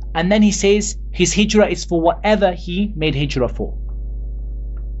woman, and then he says his hijrah is for whatever he made hijrah for?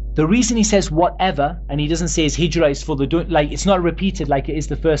 The reason he says whatever, and he doesn't say his hijrah is for the dunya, like it's not repeated like it is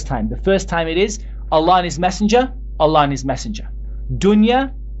the first time. The first time it is Allah and His Messenger, Allah and His Messenger.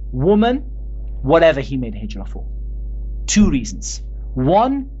 Dunya, woman, whatever he made hijrah for. Two reasons.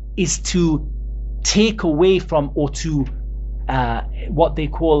 One is to take away from, or to what they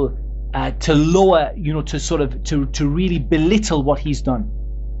call to lower, to sort of to really belittle what he's done,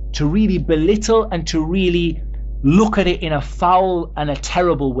 to really belittle and to really look at it in a foul and a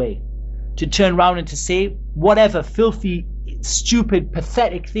terrible way, to turn around and to say whatever filthy, stupid,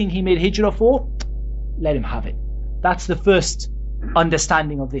 pathetic thing he made hijrah for, let him have it. That's the first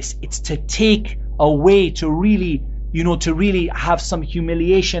understanding of this. It's to take away, to really have some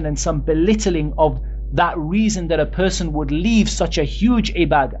humiliation and some belittling of that reason that a person would leave such a huge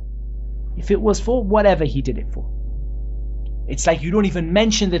ibadah if it was for whatever he did it for. It's like you don't even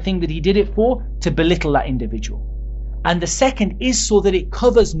mention the thing that he did it for, to belittle that individual. And the second is so that it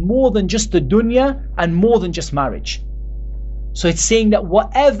covers more than just the dunya and more than just marriage. So it's saying that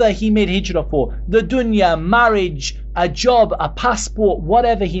whatever he made hijrah for, the dunya, marriage, a job, a passport,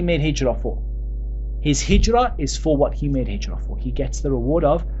 whatever he made hijrah for, his hijrah is for what he made hijrah for. He gets the reward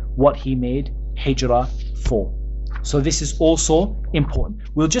of what he made hijrah for. So this is also important.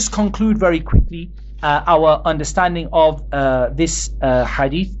 We'll just conclude very quickly our understanding of this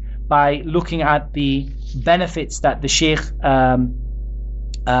hadith by looking at the benefits that the Shaykh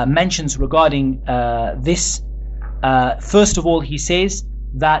mentions regarding this. First of all, he says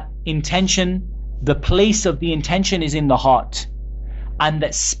that intention, the place of the intention is in the heart, and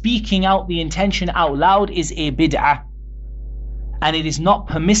that speaking out the intention out loud is a bid'ah, and it is not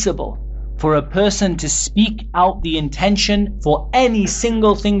permissible for a person to speak out the intention for any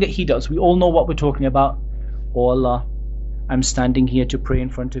single thing that he does. We all know what we're talking about. Oh Allah, I'm standing here to pray in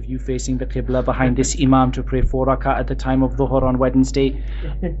front of you, facing the Qibla, behind this Imam to pray 4 rak'ah at the time of Dhuhr on Wednesday,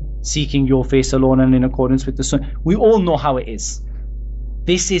 seeking your face alone and in accordance with the Sunnah. We all know how it is.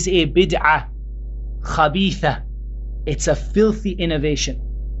 This is a bid'ah, khabitha. It's a filthy innovation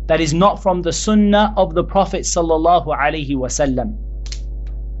that is not from the Sunnah of the Prophet sallallahu alaihi wasallam.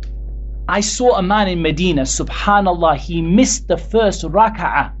 I saw a man in Medina, subhanallah, he missed the first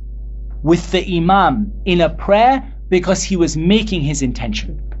rak'ah with the Imam in a prayer because he was making his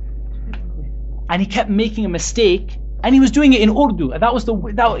intention, and he kept making a mistake, and he was doing it in Urdu. That was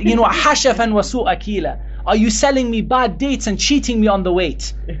hashafan wa su'akila. Are you selling me bad dates and cheating me on the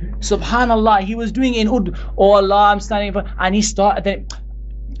weight? Subhanallah, he was doing it in Urdu. Oh Allah, I'm standing for, and he started then,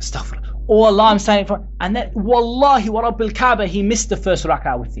 astaghfirullah. Oh Allah, I'm standing for, and then wallahi wa rabbil Kaaba, he missed the first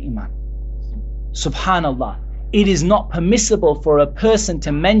rak'ah with the Imam. Subhanallah. It is not permissible for a person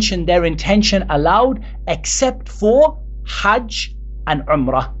to mention their intention aloud except for Hajj and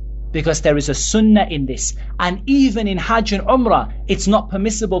Umrah, because there is a sunnah in this. And even in Hajj and Umrah, it's not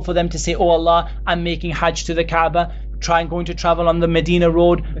permissible for them to say, oh Allah, I'm making Hajj to the Kaaba, going to travel on the Medina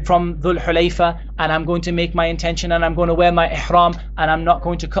road from Dhul Hulayfa, and I'm going to make my intention, and I'm going to wear my ihram, and I'm not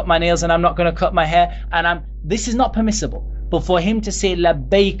going to cut my nails, and I'm not going to cut my hair, and this is not permissible. But for him to say,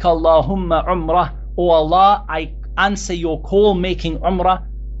 Labbaik Allahumma Umrah, oh Allah, I answer your call making Umrah.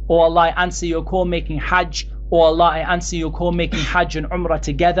 Oh Allah, I answer your call making Hajj. Oh Allah, I answer your call making Hajj and Umrah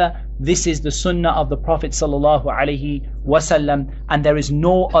together. This is the Sunnah of the Prophet sallallahu alaihi wasallam, and there is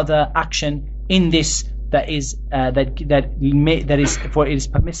no other action in this that is it is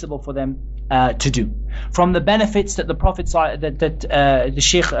permissible for them to do. From the benefits that the Prophet the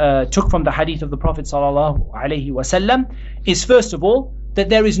Shaykh took from the hadith of the Prophet sallallahu alaihi wasallam is, first of all, that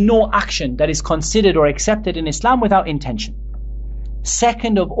there is no action that is considered or accepted in Islam without intention.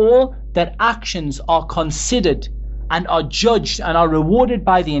 Second of all, that actions are considered and are judged and are rewarded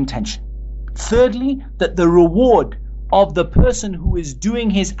by the intention. Thirdly, that the reward of the person who is doing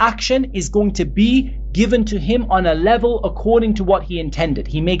his action is going to be given to him on a level according to what he intended.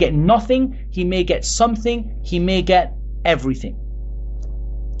 He may get nothing, he may get something, he may get everything.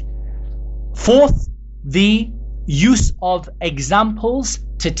 Fourth, the use of examples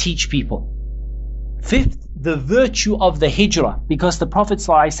to teach people. Fifth, the virtue of the hijrah, because the Prophet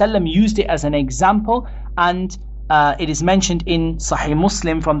ﷺ used it as an example, and it is mentioned in Sahih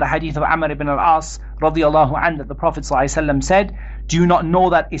Muslim from the hadith of Amr ibn al-As radiyallahu anhu that the Prophet ﷺ said, do you not know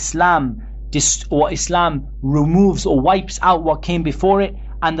that Islam removes or wipes out what came before it,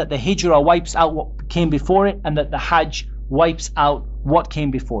 and that the hijrah wipes out what came before it, and that the hajj wipes out what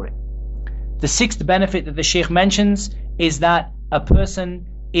came before it. The sixth benefit that the Shaykh mentions is that a person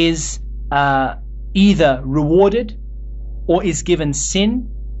is either rewarded or is given sin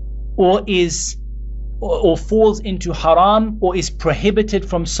or falls into haram or is prohibited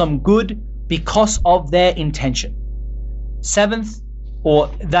from some good because of their intention. Seventh,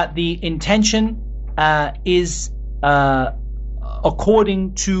 or that the intention is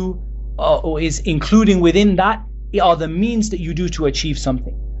according to or is including within that are the means that you do to achieve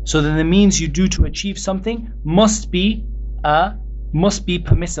something. So that the means you do to achieve something must be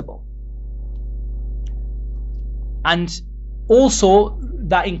permissible. And also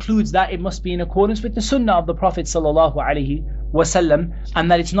that includes that it must be in accordance with the sunnah of the Prophet sallallahu alaihi wasallam, and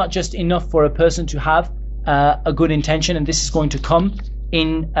that it's not just enough for a person to have a good intention, and this is going to come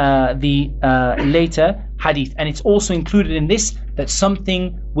in the later hadith. And it's also included in this that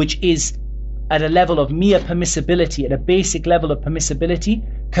something which is at a level of mere permissibility, at a basic level of permissibility,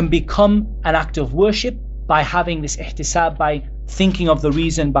 can become an act of worship by having this ihtisab, by thinking of the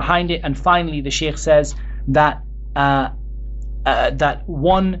reason behind it. And finally the Shaykh says that that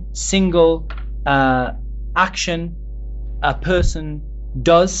one single action a person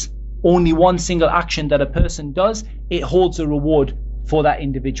does, only one single action that a person does, it holds a reward for that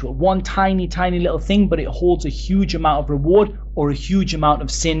individual. One tiny little thing, but it holds a huge amount of reward or a huge amount of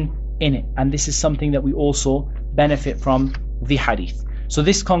sin in it. And this is something that we also benefit from the hadith. So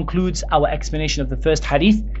this concludes our explanation of the first hadith.